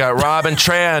mean, we got Robin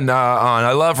Tran on.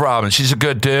 I love Robin. She's a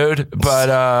good dude. But,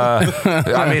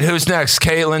 I mean, who's next?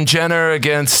 Caitlyn Jenner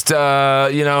against,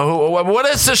 what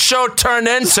does this show turn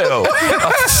into?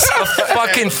 a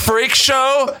fucking freak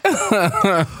show?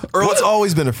 Earl, it's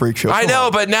always been a freak show. I know,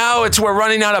 but now we're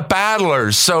running out of battlers.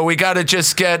 So we got to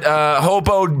just get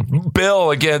Hobo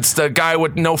Bill against a guy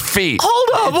with no feet.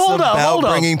 Hold up.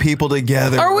 Bringing people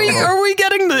together. Are we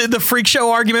getting the freak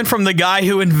show argument from the guy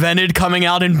who invented coming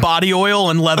out in body oil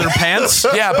and leather pants?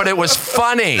 Yeah, but it was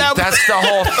funny. That's the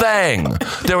whole thing.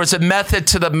 There was a method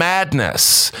to the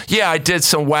madness. Yeah, I did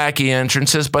some wacky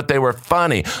entrances, but they were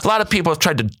funny. A lot of people have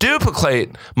tried to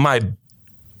duplicate my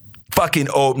fucking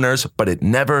openers, but it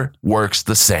never works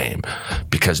the same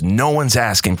because no one's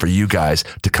asking for you guys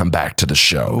to come back to the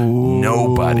show. Ooh.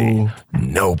 Nobody.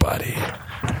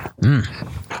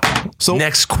 So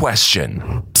next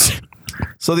question.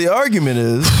 So the argument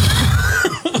is,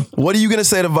 what are you going to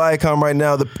say to Viacom right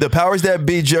now? The powers that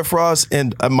be, Jeff Ross,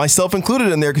 and myself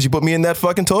included in there because you put me in that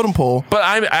fucking totem pole. But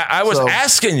I was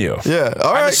asking you. Yeah,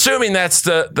 all right. I'm assuming that's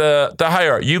the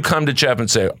hierarchy. You come to Jeff and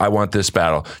say, I want this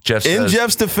battle. Jeff says, in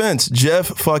Jeff's defense, Jeff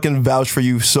fucking vouched for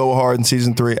you so hard in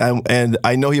season 3, and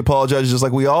I know he apologizes just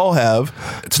like we all have.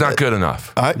 It's not good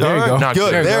enough. There you go. Not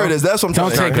good. There it is. That's what I'm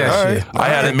Don't trying to take that all shit. Right. I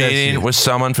had a meeting with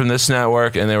someone from this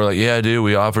network, and they were like, yeah, dude,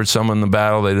 we offered someone the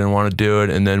battle. They didn't want to do it,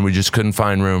 and then we just couldn't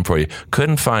find room for you.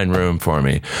 Couldn't find room for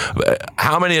me.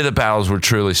 How many of the battles were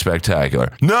truly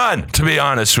spectacular? None, to be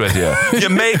honest with you. You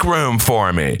make room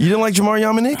for me. You didn't like Jamar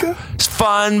Yamanika? It's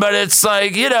fun, but it's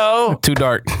like, too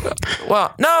dark.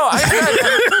 Well, no,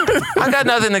 I got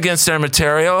nothing against their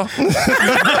material.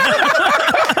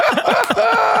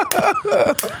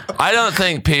 I don't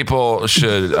think people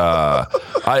should. I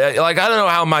don't know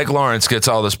how Mike Lawrence gets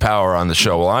all this power on the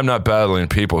show. Well, I'm not battling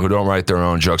people who don't write their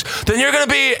own jokes. Then you're going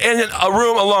to be in a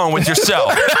room alone with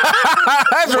yourself.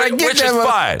 That's right. Which is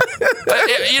fine.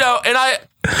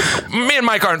 Me and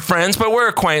Mike aren't friends, but we're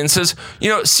acquaintances.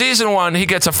 Season 1, he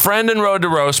gets a friend in Road to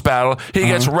Roast battle. He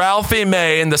gets Ralphie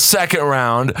May in the second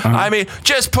round. I mean,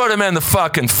 just put him in the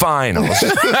fucking finals.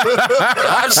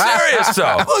 I'm serious,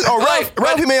 though. Look,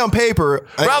 Ralphie May on paper.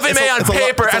 Ralphie May on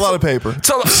paper. It's a lot of paper. It's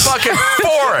a fucking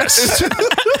forest.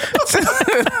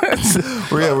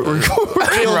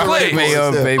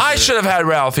 I should have had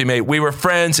Ralphie May. We were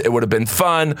friends. It would have been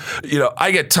fun. I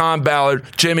get Tom Ballard,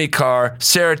 Jimmy Carr,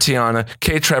 Sarah Tiana,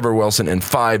 K. Trevor Wilson in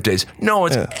 5 days. No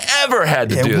one's ever had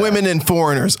to do that. Women and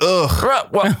foreigners. Ugh.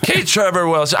 Well, K. Trevor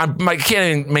Wilson, I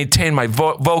can't even maintain my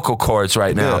vocal cords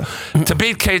right now. Yeah. To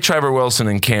beat K. Trevor Wilson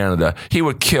in Canada, he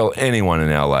would kill anyone in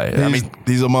L.A.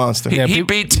 He's a monster. He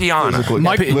beat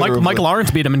Tiana. Mike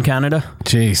Lawrence beat him in Canada.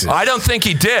 Jesus. I don't think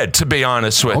he did, to be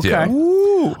honest with you.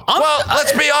 Well,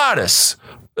 let's be honest.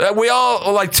 We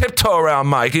all tiptoe around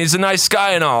Mike, and he's a nice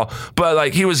guy and all,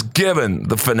 but he was given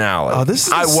the finale. Oh, this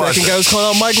is the second guy who's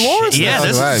calling out Mike Lawrence. Yeah,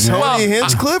 this is Tony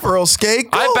Hinchcliffe, Earl Skate.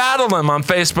 I battled him on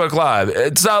Facebook Live.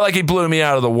 It's not like he blew me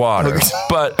out of the water,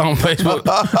 but on Facebook.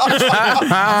 It's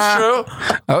true.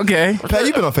 Okay, Pat,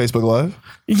 you've been on Facebook Live.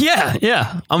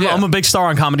 Yeah. I'm a big star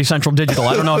on Comedy Central Digital.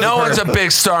 I don't know. No one's a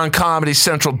big star on Comedy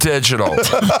Central Digital.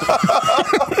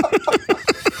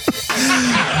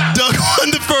 Doug Doug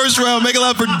won the first round. Make it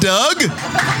loud for Doug.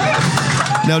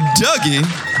 Now, Dougie,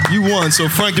 you won. So,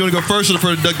 Frank, do you want to go first or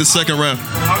defer to Doug the second round?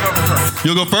 I'll go first.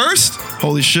 You'll go first?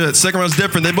 Holy shit. Second round's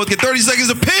different. They both get 30 seconds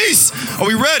apiece. Are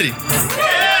we ready?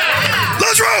 Yeah!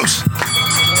 Let's roast!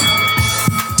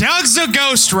 Doug's a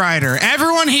ghostwriter.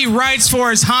 Everyone he writes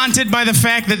for is haunted by the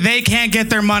fact that they can't get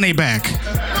their money back.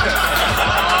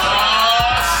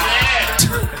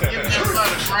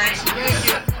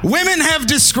 Women have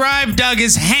described Doug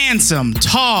as handsome,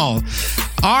 tall,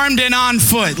 armed and on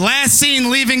foot, last seen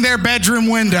leaving their bedroom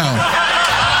window.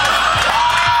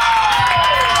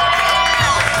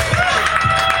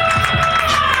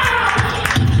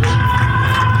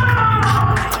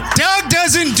 Doug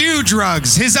doesn't do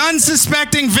drugs. His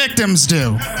unsuspecting victims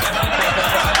do.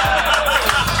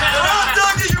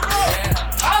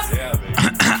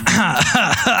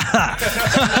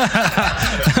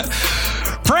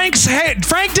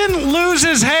 Frank didn't lose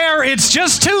his hair. It's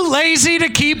just too lazy to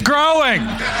keep growing.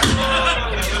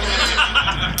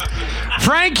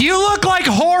 Frank, you look like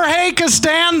Jorge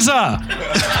Costanza.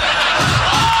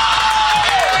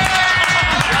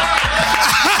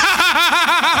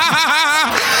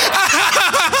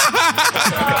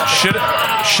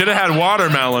 Should have had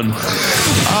watermelon.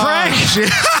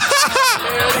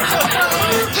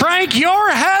 Frank, your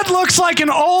head looks like an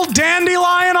old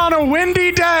dandelion on a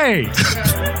windy day.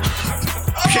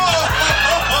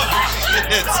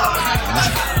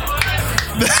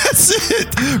 That's it.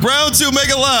 Round 2, make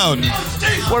it loud.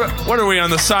 What are we, on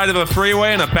the side of a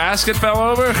freeway and a basket fell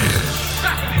over?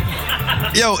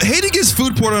 Yo, Haiti gets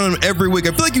food poured on him every week.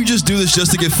 I feel like you just do this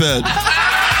just to get fed.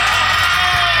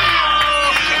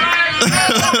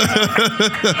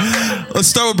 Let's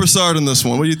start with Broussard on this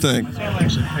one. What do you think?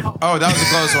 Oh, that was a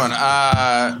close one.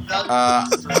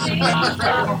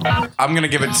 I'm gonna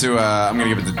give it to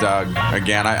Doug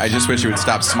again. I just wish he would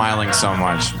stop smiling so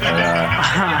much. But,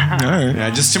 yeah,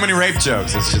 just too many rape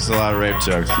jokes. It's just a lot of rape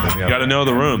jokes. You got to know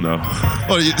the room, though.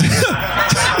 What are you?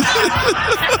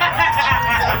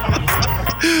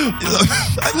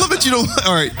 I love that you don't.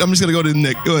 All right, I'm just gonna go to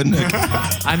Nick. Go ahead, Nick.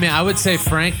 I mean, I would say,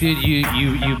 Frank, dude,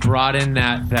 you brought in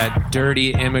that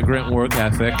dirty immigrant work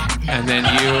ethic, and then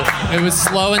it was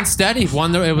slow and steady.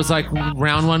 It was like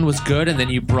round 1 was good, and then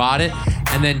you brought it,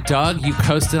 and then Doug, you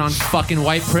coasted on fucking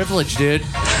white privilege, dude.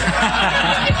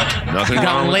 Nothing You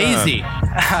got wrong with lazy.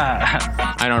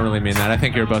 that. I don't really mean that. I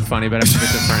think you're both funny, but I give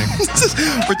it to Frank.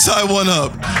 We're tie one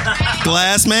up.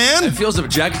 Glass man. It feels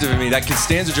objective to me. That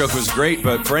Costanza joke was great,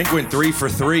 but Frank went 3 for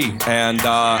 3, and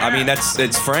I mean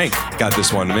it's Frank got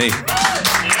this one to me.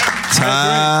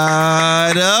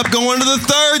 Tied up, going to the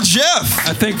third, Jeff.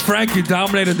 I think, Frank, you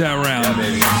dominated that round. Yeah,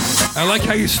 baby. I like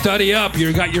how you study up.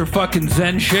 You got your fucking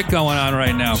Zen shit going on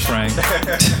right now, Frank.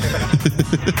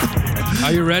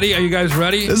 Are you ready? Are you guys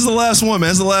ready? This is the last one, man.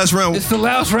 This is the last round. It's the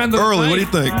last round of the Early, fight. what do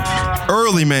you think?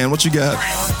 Early, man. What you got?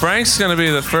 Frank's going to be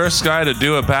the first guy to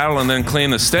do a battle and then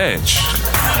clean the stage.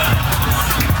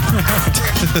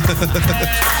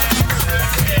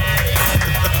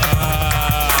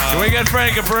 Can we get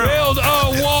Frank a broom? Build a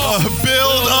wall.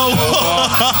 Build a wall.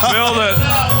 Build it.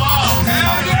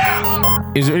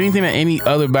 Is there anything that any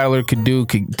other battler could do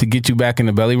to get you back in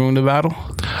the belly room to battle?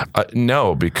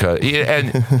 No, because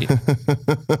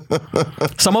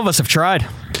Some of us have tried.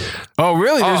 Oh,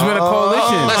 really? There's been a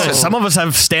coalition. Listen. Some of us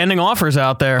have standing offers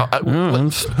out there.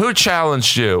 Who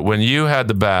challenged you when you had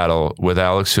the battle with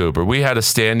Alex Hooper? We had a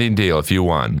standing deal if you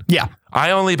won. Yeah.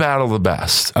 I only battle the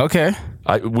best. Okay.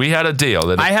 We had a deal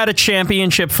that I had a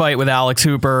championship fight with Alex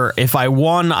Hooper. If I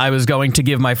won, I was going to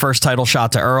give my first title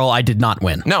shot to Earl. I did not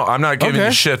win. No, I'm not giving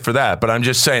you shit for that, but I'm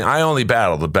just saying I only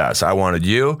battle the best. I wanted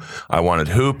you. I wanted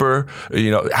Hooper.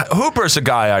 You know, Hooper's a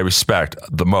guy I respect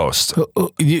the most.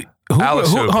 Alex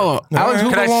Hooper. Hold on. Alex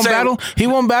Hooper won't battle? He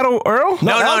won't battle Earl?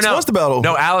 No, Alex wants to battle.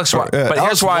 No, Alex wants. But Alex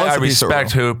here's why wants I a piece of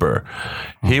respect Hooper.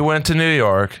 He went to New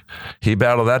York. He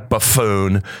battled that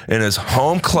buffoon in his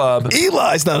home club.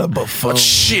 Eli's not a buffoon.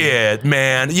 Shit,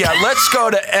 man. Yeah, let's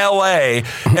go to L.A.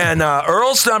 and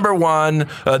Earl's number 1.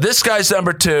 This guy's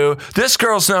number 2. This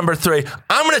girl's number 3.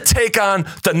 I'm going to take on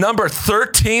the number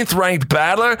 13th ranked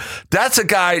battler. That's a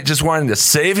guy just wanting to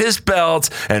save his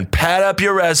belt and pad up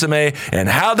your resume. And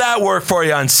how'd that work for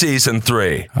you on season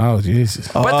 3? Oh, Jesus.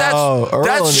 But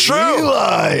that's true.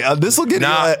 Eli. This will get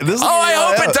Eli. I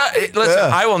hope it does.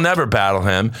 Listen, I will never battle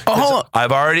him. Hold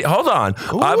on. Hold on.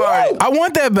 I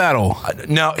want that battle.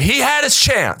 No, he had his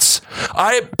chance.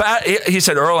 He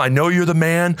said, Earl, I know you're the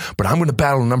man, but I'm going to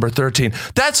battle number 13.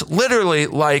 That's literally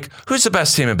like, who's the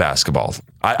best team in basketball?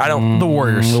 I don't. The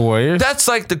Warriors. The Warriors. That's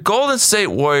like the Golden State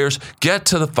Warriors get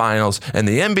to the finals and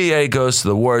the NBA goes to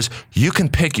the Warriors. You can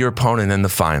pick your opponent in the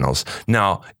finals.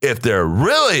 Now, if they're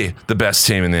really the best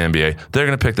team in the NBA, they're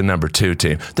going to pick the number 2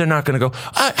 team. They're not going to go,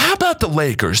 how about the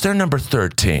Lakers? They're number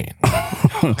 13.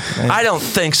 I don't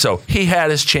think so. He had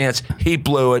his chance. He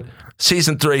blew it.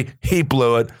 Season 3, he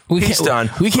blew it. He's done.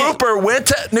 Hooper went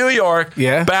to New York,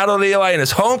 battled Eli in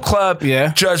his home club,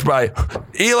 judged by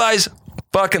Eli's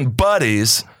fucking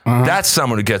buddies. That's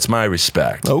someone who gets my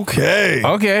respect. Okay.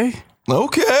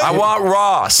 I want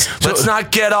Ross. Let's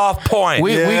not get off point.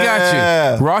 We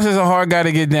got you. Ross is a hard guy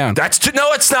to get down.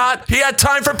 No, it's not. He had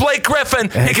time for Blake Griffin.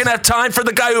 He can have time for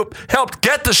the guy who helped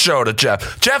get the show to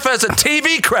Jeff. Jeff has a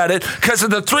TV credit because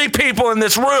of the 3 people in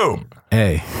this room.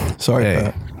 Hey.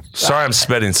 Sorry. Sorry I'm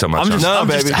spitting so much. I'm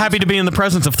just happy to be in the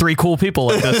presence of 3 cool people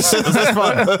like this. This is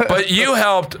fun. But you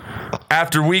helped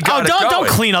after we got it going. Don't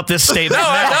clean up this statement.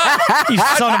 You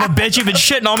son of a bitch. You've been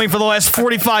shitting on me for the last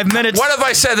 45 minutes. What if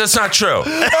I said that's not true?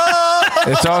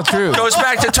 It's all true. Goes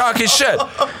back to talking shit.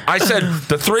 I said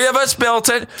the 3 of us built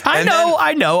it. I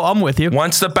know. I'm with you.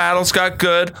 Once the battles got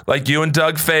good, like you and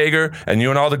Doug Fager and you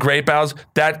and all the great battles,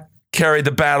 that carried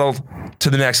the battle to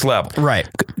the next level. Right.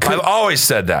 I've always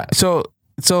said that. So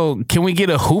can we get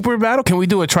a Hooper battle? Can we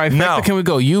do a trifecta? No. Can we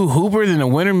go you Hooper, then the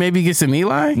winner maybe gets an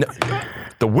Eli? No.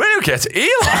 The winner gets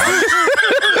Eli?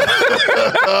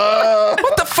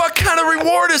 What the fuck kind of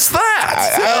reward is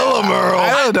that? Tell him, Earl.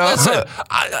 I don't know. Listen,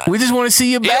 we just want to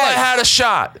see you back. Eli had a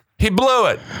shot. He blew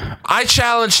it. I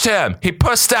challenged him. He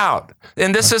pussed out.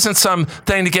 And this isn't some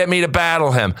thing to get me to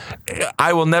battle him.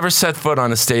 I will never set foot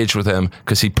on a stage with him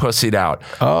because he pussied out.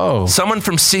 Oh. Someone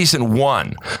from season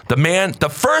 1. The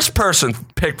first person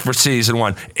picked for season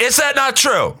 1. Is that not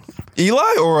true?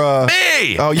 Eli or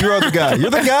me? Oh, you're the guy. You're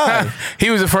the guy. He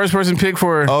was the first person picked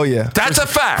for. Oh yeah. That's a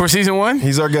fact. For season 1?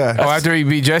 He's our guy. Oh, after he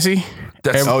beat Jesse?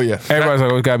 Oh yeah. Everybody's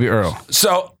like, oh, it's gotta be Earl.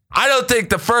 So I don't think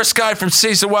the first guy from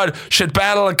season 1 should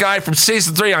battle a guy from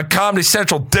season 3 on Comedy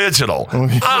Central Digital.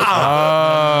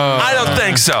 I don't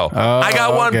think so. I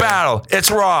got one battle.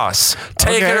 It's Ross.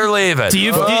 Take it or leave it. Do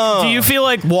you feel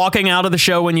like walking out of the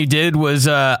show when you did was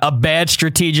a bad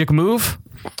strategic move?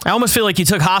 I almost feel like you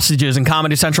took hostages and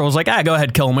Comedy Central was like, go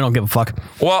ahead, kill him. We don't give a fuck.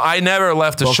 Well, I never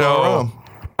left the show.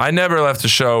 I never left the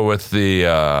show with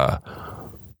the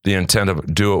intent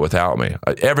of do it without me.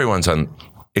 Everyone's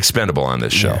expendable on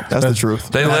this show. That's the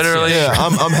truth. They literally. Yeah,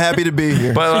 I'm happy to be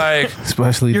here. But like,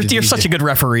 especially you're such a good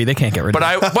referee. They can't get rid of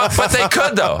you. But they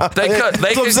could though. They could.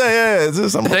 They could.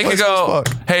 They could go.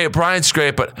 Hey, Brian's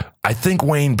great, but I think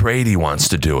Wayne Brady wants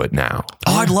to do it now.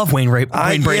 Oh, I'd love Wayne Brady.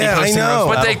 Yeah, I know.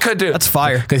 But they could do. That's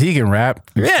fire. Because he can rap.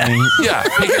 Yeah. Yeah,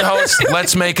 he can host.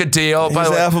 Let's make a deal. He's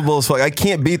affable as fuck. I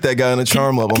can't beat that guy on a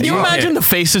charm level. Can you imagine the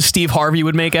faces Steve Harvey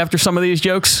would make after some of these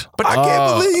jokes? But I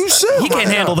can't believe you said he can't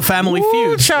handle the Family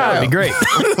Feud. That'd be great.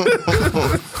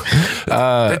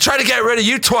 They try to get rid of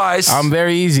you twice. I'm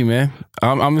very easy, man.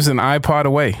 I'm just an iPod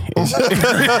away.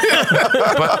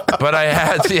 but I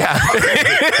had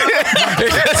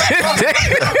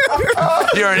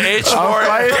You're an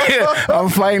H4. I'm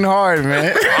fighting hard,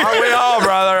 man. Aren't we all,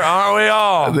 brother? Aren't we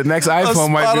all? The next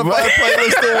iPhone might be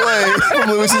playlist away from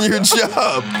losing your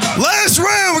job. Last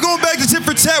round, we're going back to tit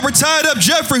for tat. We're tied up.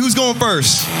 Jeffrey, who's going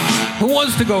first? Who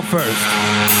wants to go first?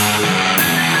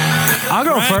 I'll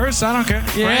go first. I don't care.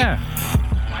 Yeah.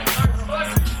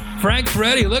 Frank's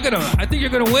ready. Look at him. I think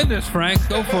you're going to win this, Frank.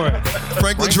 Go for it.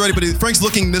 Frank looks ready, but Frank's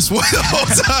looking this way the whole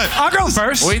time. I'll go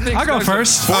first. I'll go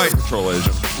first. All right. Control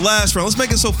agent. Last round. Let's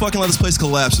make it so fucking loud this place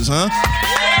collapses, huh?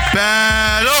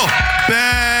 Battle!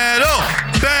 Battle!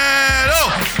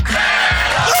 Battle!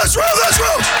 Last round!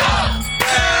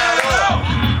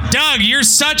 Doug, you're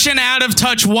such an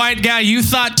out-of-touch white guy. You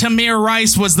thought Tamir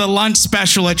Rice was the lunch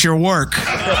special at your work.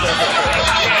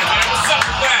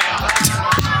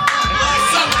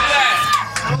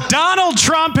 Donald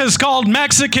Trump has called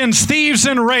Mexicans thieves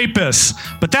and rapists,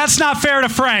 but that's not fair to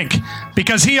Frank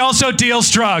because he also deals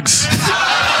drugs.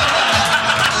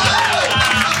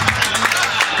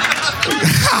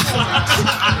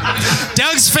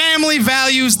 Doug's family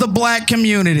values the black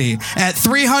community at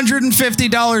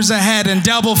 $350 a head and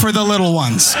double for the little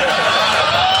ones.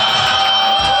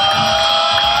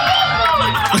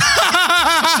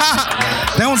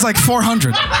 That one's like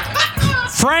 $400.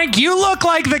 Frank, you look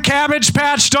like the Cabbage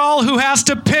Patch doll who has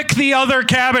to pick the other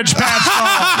Cabbage Patch doll.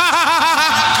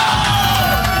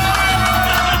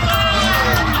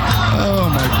 Oh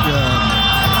my God.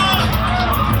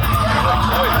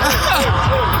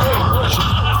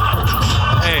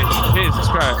 Hey, Jesus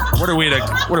Christ. What are we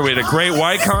at a Great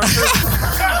White concert?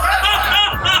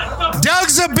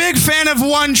 Doug's a big fan of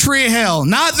One Tree Hill.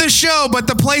 Not the show, but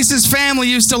the place his family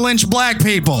used to lynch black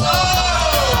people.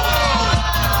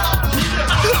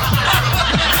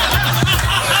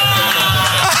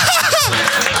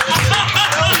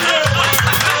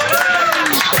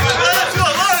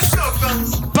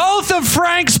 Both of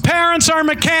Frank's parents are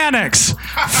mechanics.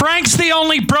 Frank's the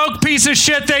only broke piece of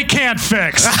shit they can't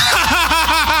fix.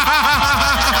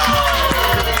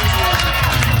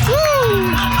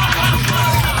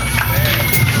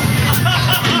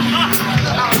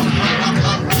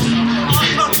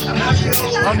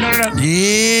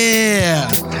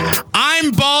 Yeah.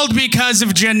 I'm bald because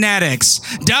of genetics.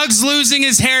 Doug's losing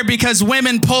his hair because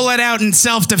women pull it out in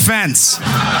self-defense.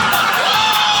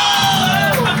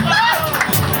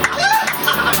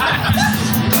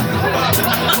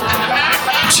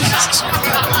 Jesus.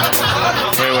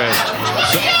 Wait.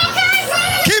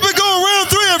 Keep it going. Round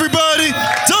 3, everybody.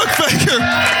 Doug Faker.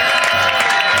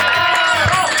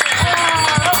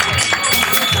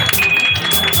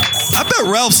 I bet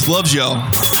Ralph's loves y'all.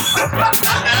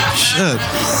 Shit.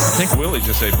 I think Willie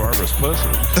just ate Barbara's pussy.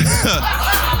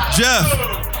 Jeff,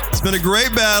 it's been a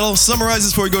great battle. Summarize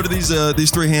this before we go to these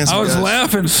 3 handsome I was guys.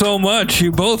 laughing so much.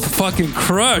 You both fucking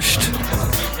crushed.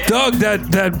 Doug,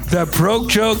 that broke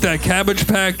joke, that Cabbage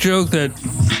Patch joke, that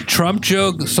Trump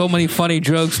joke, so many funny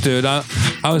jokes, dude. I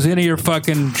was into your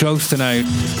fucking jokes tonight.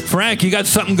 Frank, you got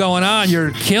something going on.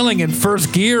 You're killing in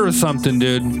first gear or something,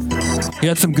 dude. You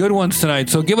had some good ones tonight,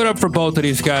 so give it up for both of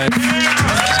these guys.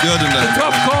 It's good tonight. It's a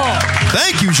tough call.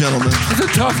 Thank you, gentlemen. It's a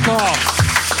tough call.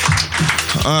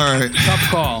 All right. Tough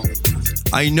call.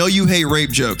 I know you hate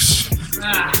rape jokes,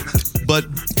 but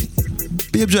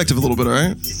be objective a little bit, all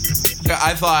right?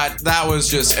 I thought that was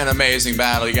just an amazing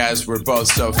battle. You guys were both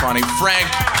so funny. Frank,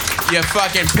 you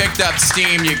fucking picked up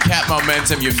steam. You kept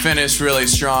momentum. You finished really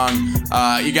strong.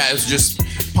 You guys just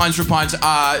punch for punch.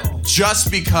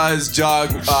 Just because Doug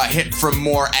hit from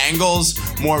more angles,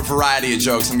 more variety of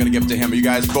jokes, I'm going to give it to him. You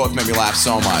guys both made me laugh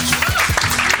so much.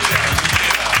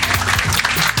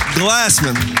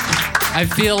 Glassman. I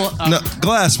feel no,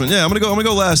 Glassman. Yeah, I'm gonna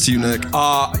go last to you, Nick.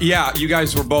 Yeah, you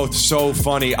guys were both so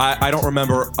funny. I don't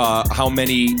remember how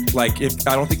many. I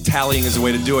don't think tallying is the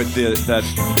way to do it. That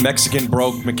Mexican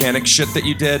broke mechanic shit that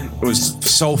you did was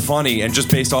so funny, and just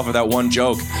based off of that one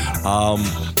joke,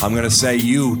 I'm gonna say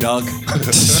you, Doug.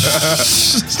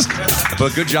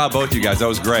 But good job, both you guys. That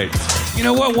was great. You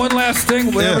know what? One last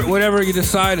thing. Whatever you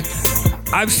decide.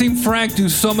 I've seen Frank do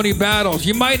so many battles.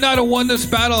 You might not have won this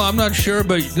battle, I'm not sure,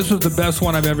 but this was the best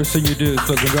one I've ever seen you do,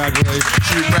 so congratulations.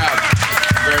 Very proud.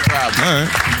 Very proud. All right.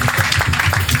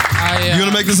 You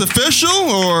gonna make this official,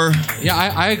 or? Yeah,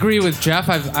 I agree with Jeff.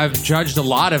 I've judged a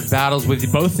lot of battles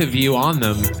with both of you on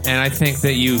them, and I think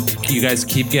that you guys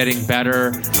keep getting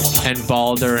better and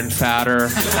balder and fatter.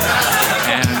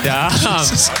 And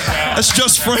that's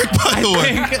just Frank, by the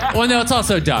way. Well, no, it's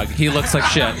also Doug. He looks like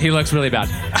shit. He looks really bad.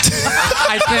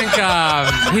 I think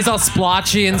he's all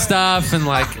splotchy and stuff, and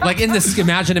like in this.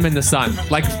 Imagine him in the sun.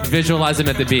 Like visualize him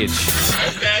at the beach.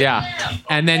 Yeah,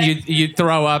 and then you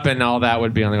throw up, and all that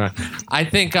would be on the ground. I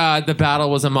think the battle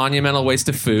was a monumental waste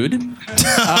of food,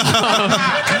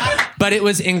 but it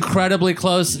was incredibly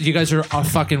close. You guys are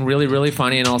fucking really, really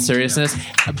funny in all seriousness,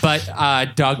 but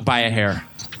Doug by a hair.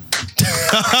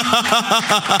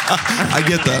 I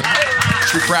get that.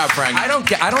 You're proud, Frank. I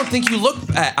don't think you look.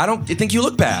 I don't think you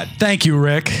look bad. Thank you,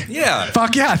 Rick. Yeah.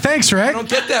 Fuck yeah. Thanks, Rick. I don't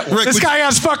get that. Rick, this guy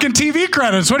has fucking TV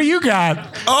credits. What do you got?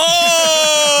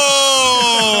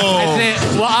 Oh! I think,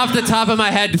 well, off the top of my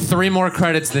head, 3 more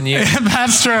credits than you.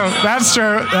 That's true. That's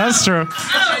true. That's true.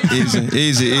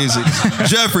 Easy.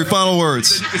 Jeffrey, final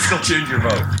words. You can still change your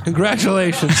vote.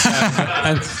 Congratulations.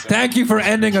 And thank you for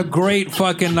ending a great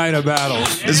fucking night of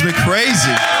battles. It's been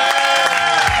crazy.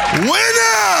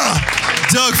 Winner!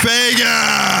 Doug Fager!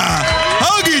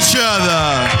 Hug each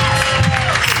other!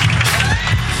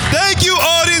 Thank you,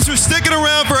 audience, for sticking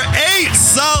around for 8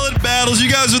 solid battles. You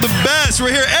guys are the best.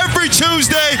 We're here every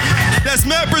Tuesday. That's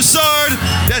Matt Broussard.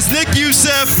 That's Nick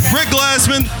Youssef, Rick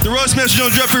Glassman, the Roast Master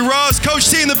General Jeffrey Ross, Coach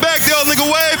T in the back, the old nigga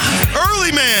wave,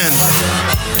 Early Man.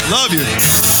 Love you.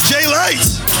 Jay Light.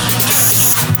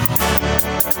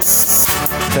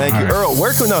 Thank you, Earl.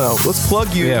 Where can let's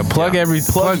plug you. Yeah, plug every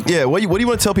plug. Yeah, what do you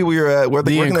want to tell people you're at? Where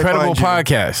the where can Incredible they find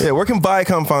you? Podcast. Yeah, where can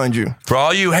Viacom find you? For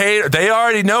all you haters, they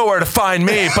already know where to find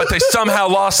me, but they somehow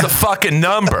lost the fucking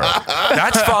number.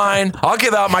 That's fine. I'll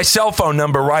give out my cell phone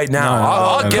number right now.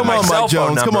 I'll give my cell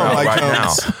phone number out right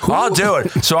now. I'll do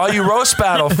it. So all you roast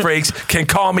battle freaks can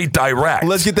call me direct.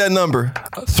 Let's get that number.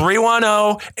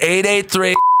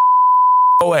 310-883.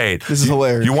 08. This is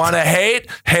hilarious. You want to hate?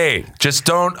 Hate. Just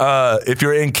don't, if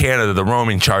you're in Canada, the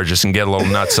roaming charges can get a little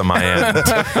nuts on my end.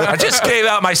 I just gave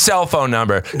out my cell phone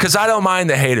number because I don't mind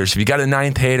the haters. If you got a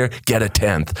 9th hater, get a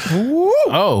 10th.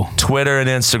 Oh. Twitter and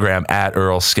Instagram at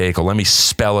Earl Skakel. Let me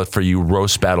spell it for you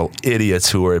roast battle idiots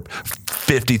who are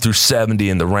 50 through 70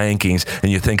 in the rankings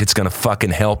and you think it's going to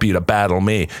fucking help you to battle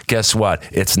me. Guess what?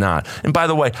 It's not. And by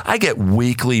the way, I get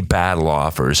weekly battle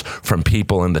offers from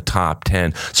people in the top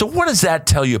 10. So what does that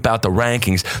tell you about the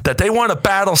rankings? That they want to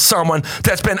battle someone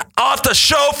that's been off the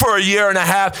show for a year and a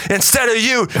half instead of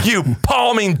you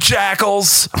palming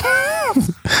jackals.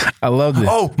 I love this.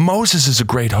 Oh, Moses is a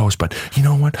great host, but you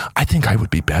know what? I think I would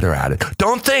be better at it.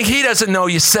 Don't think he doesn't know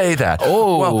you say that. You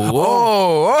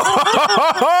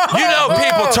know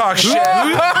people talk shit.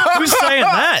 Who's saying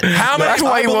that? How many? That's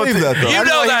why he won't believe that, though. You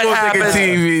know that happens.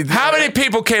 TV. How many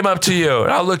people came up to you?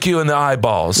 And I'll look you in the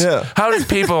eyeballs. Yeah. How many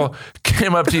people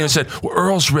came up to you and said, well,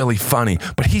 Earl's really funny,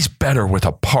 but he's better with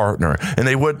a partner?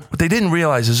 And what they didn't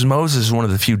realize is Moses is one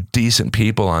of the few decent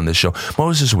people on this show.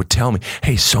 Moses would tell me,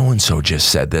 hey, so-and-so just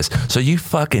said this. So you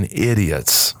fucking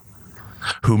idiots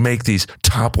who make these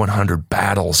top 100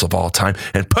 battles of all time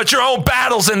and put your own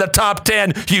battles in the top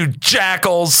 10, you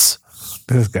jackals.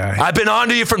 This guy. I've been on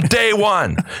to you from day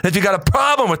one. If you got a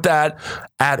problem with that,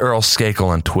 at Earl Skakel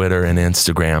on Twitter and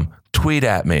Instagram, tweet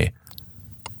at me,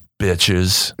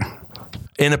 bitches.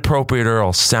 Inappropriate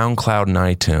Earl, SoundCloud and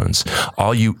iTunes.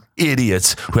 All you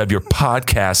idiots who have your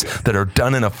podcasts that are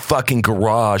done in a fucking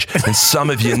garage, and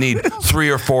some of you need 3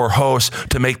 or 4 hosts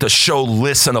to make the show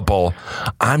listenable.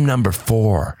 I'm number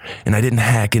 4, and I didn't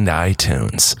hack into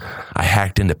iTunes. I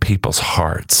hacked into people's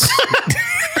hearts.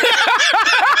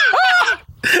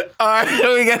 All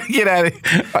right, we got to get out of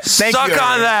here. Suck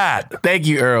on that. Thank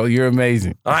you, Earl. You're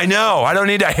amazing. I know. I don't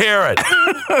need to hear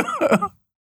it.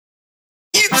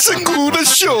 It's a good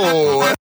show.